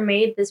director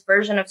made this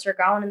version of Sir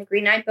Gawain and the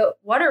Green Knight, but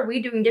what are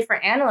we doing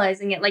different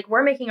analyzing it? Like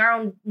we're making our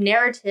own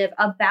narrative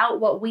about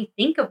what we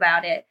think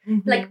about it.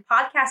 Like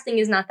podcasting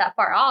is not that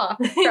far off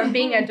from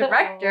being a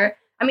director.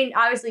 I mean,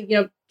 obviously,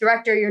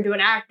 director, you're doing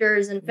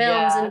actors and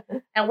films,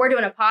 and we're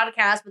doing a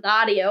podcast with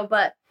audio,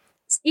 but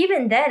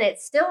even then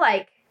it's still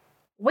like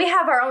we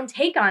have our own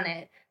take on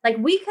it. Like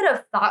we could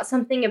have thought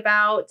something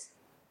about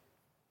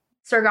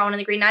Sir Gawain and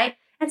the Green Knight,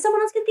 and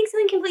someone else could think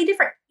something completely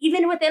different.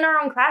 Even within our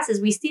own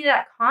classes, we see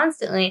that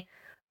constantly.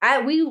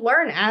 We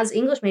learn as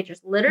English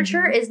majors,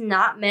 literature is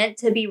not meant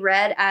to be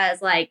read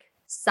as like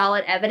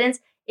solid evidence.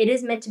 It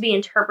is meant to be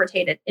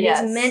interpreted. It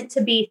is meant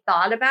to be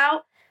thought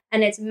about,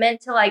 and it's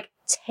meant to like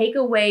take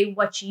away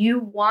what you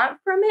want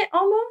from it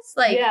almost.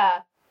 Like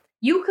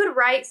you could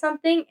write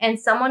something and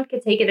someone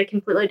could take it a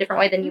completely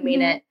different way than you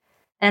mean it.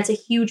 And it's a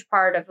huge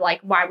part of like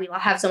why we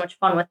have so much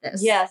fun with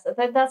this. Yes,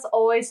 that's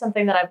always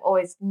something that I've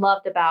always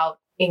loved about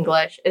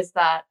English, is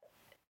that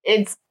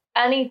it's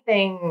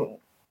anything.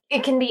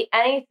 It can be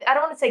any. I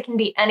don't want to say it can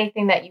be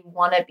anything that you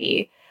want to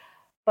be,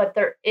 but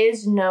there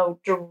is no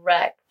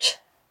direct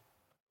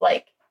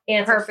like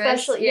answer.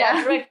 Purpose.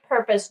 Direct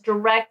purpose,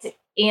 direct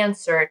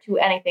answer to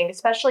anything,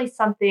 especially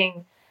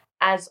something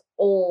as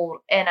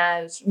old and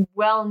as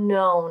well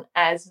known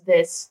as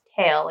this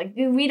tale. Like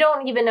we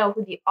don't even know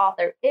who the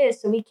author is,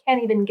 so we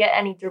can't even get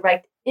any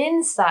direct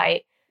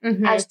insight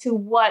as to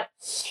what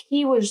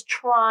he was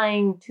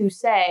trying to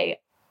say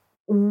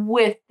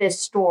with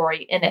this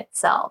story in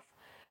itself.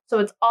 So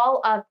it's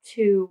all up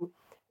to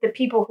the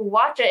people who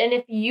watch it. And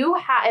if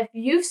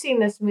you've seen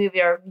this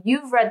movie or if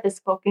you've read this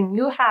book and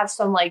you have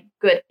some like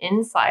good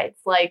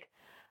insights, like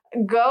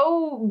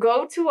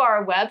go to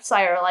our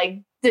website or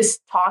like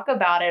just talk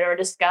about it or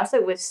discuss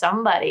it with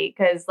somebody,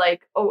 because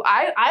like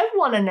I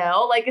want to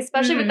know, like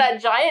especially with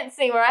that giant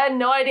scene where I had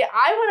no idea.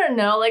 I want to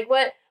know like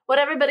what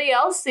everybody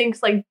else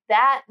thinks like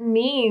that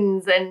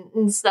means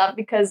and stuff,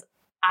 because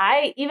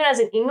I, even as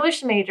an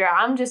English major,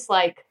 I'm just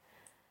like,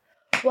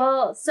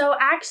 well, so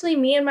actually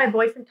me and my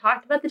boyfriend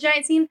talked about the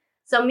giant scene.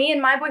 So me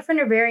and my boyfriend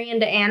are very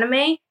into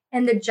anime,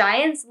 and the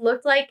giants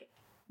looked like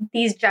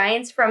these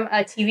giants from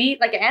a TV,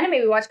 like an anime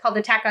we watched called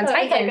Attack on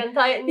Titan. Attack on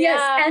Titan,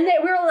 yes, and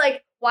we were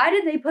like, why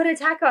did they put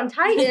Attack on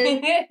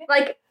Titan,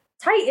 like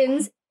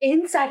Titans,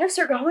 inside of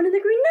Sir Gawain and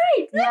the Green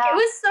Knight? Like, it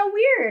was so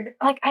weird.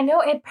 Like, I know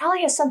it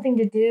probably has something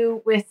to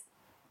do with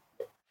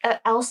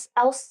Elsie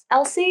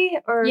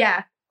or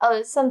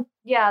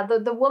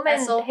the woman,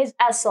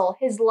 Essel.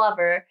 his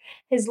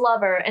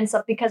lover, and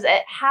stuff, because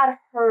it had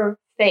her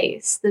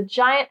face. The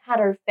giant had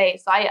her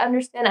face. So I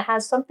understand it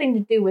has something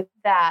to do with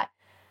that,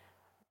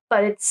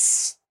 but it's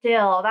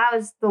still, that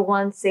was the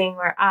one scene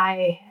where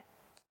I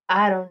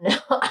don't know.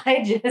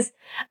 I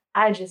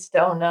just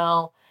don't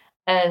know.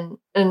 And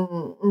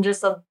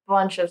just a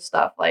bunch of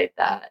stuff like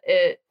that.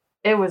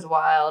 It was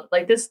wild.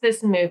 Like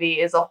this movie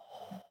is a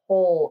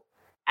whole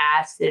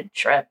acid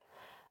trip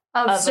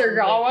of Sir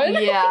Gawain.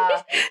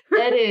 Yeah.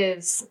 It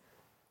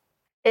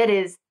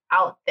is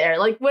out there.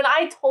 Like when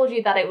I told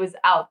you that it was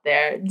out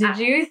there, did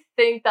you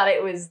think that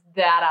it was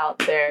that out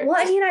there? Well,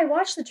 I mean, I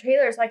watched the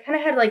trailer, so I kind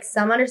of had like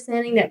some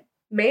understanding that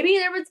maybe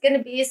there was going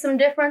to be some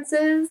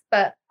differences,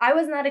 but I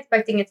was not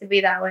expecting it to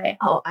be that way.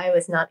 Oh, I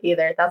was not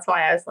either. That's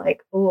why I was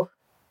like, ooh.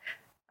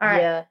 All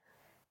right. Yeah.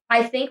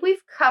 I think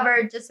we've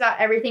covered just about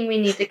everything we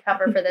need to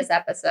cover for this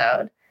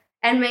episode.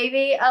 And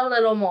maybe a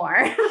little more.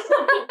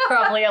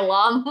 Probably a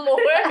lot more.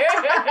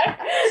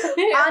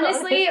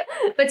 Honestly,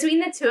 between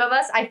the two of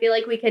us, I feel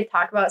like we could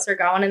talk about Sir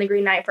Gawain and the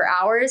Green Knight for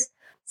hours.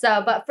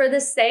 So, but for the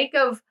sake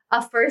of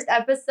a first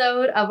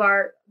episode of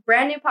our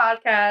brand new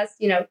podcast,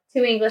 you know,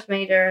 2 English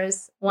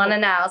majors, 1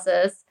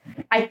 analysis.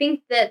 I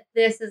think that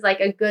this is like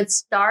a good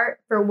start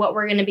for what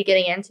we're going to be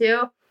getting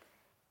into.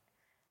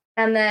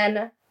 And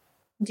then,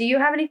 do you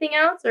have anything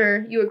else,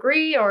 or you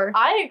agree? Or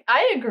I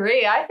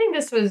agree. I think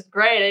this was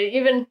great.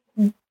 Even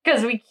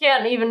because we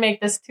can't even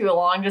make this too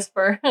long just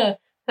for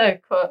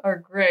our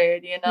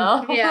grade, you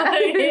know? Yeah.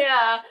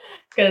 Yeah.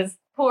 Because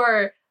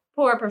poor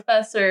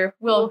Professor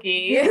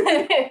Wilkie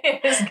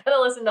is going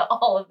to listen to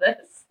all of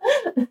this.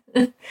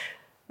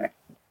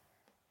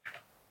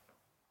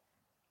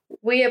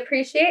 We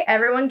appreciate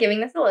everyone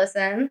giving this a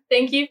listen.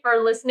 Thank you for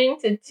listening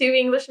to 2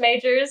 English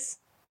majors,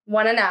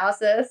 1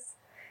 analysis.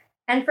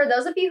 And for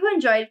those of you who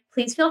enjoyed,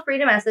 please feel free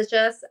to message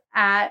us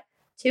at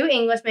 2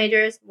 English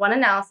majors, 1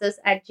 analysis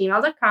at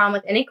gmail.com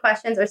with any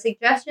questions or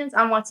suggestions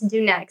on what to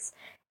do next.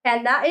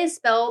 And that is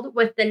spelled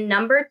with the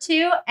number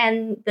 2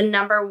 and the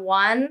number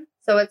 1.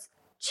 So it's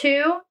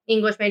 2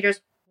 English majors,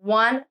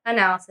 1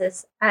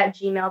 analysis at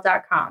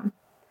gmail.com.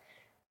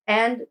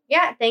 And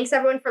yeah, thanks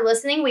everyone for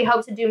listening. We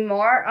hope to do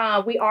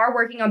more. We are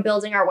working on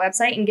building our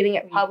website and getting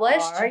it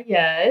published.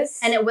 Yes.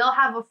 And it will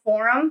have a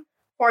forum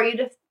for you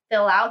to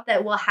fill out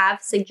that will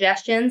have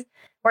suggestions.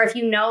 Or if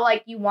you know,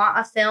 like, you want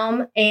a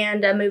film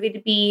and a movie to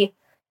be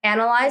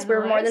analyzed,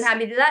 we're more than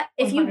happy to do that.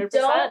 If 100%. you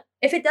don't,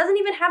 if it doesn't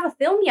even have a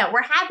film yet,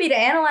 we're happy to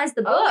analyze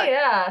the book. Oh,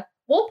 yeah.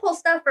 We'll pull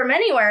stuff from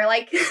anywhere.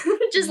 Like, just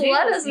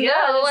let us know.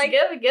 Just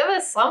Like, give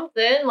us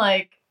something,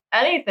 like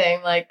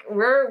anything. Like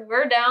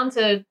we're down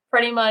to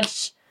pretty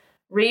much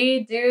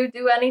read,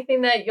 do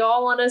anything that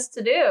y'all want us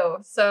to do.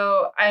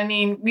 So I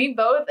mean, we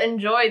both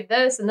enjoyed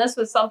this, and this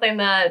was something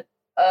that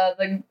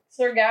the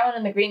Sir Gawain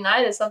and the Green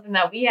Knight is something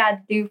that we had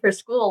to do for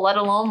school, let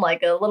alone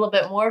like a little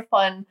bit more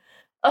fun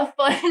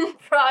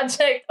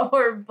project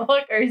or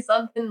book or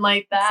something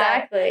like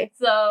that. exactly.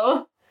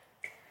 So,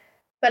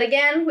 But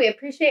again, we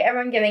appreciate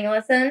everyone giving a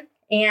listen.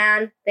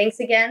 And thanks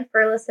again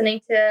for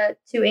listening to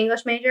 2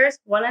 English majors,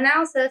 1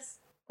 analysis.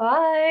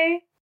 bye.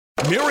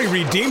 Mary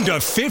redeemed a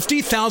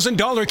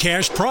 $50,000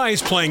 cash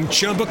prize playing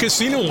Chumba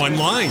Casino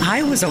online.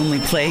 I was only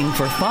playing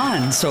for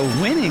fun, so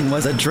winning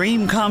was a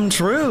dream come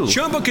true.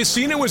 Chumba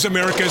Casino is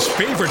America's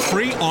favorite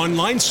free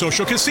online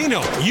social casino.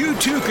 You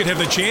too could have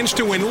the chance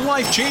to win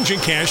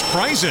life-changing cash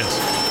prizes.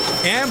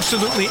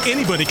 Absolutely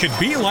anybody could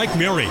be like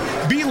Mary.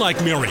 Be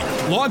like Mary.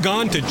 Log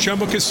on to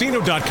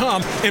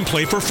ChumbaCasino.com and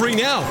play for free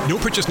now. No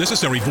purchase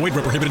necessary. Void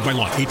where prohibited by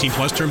law. 18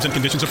 plus terms and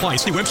conditions apply.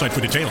 See website for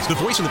details. The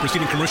voice in the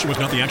preceding commercial was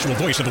not the actual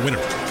voice of the winner.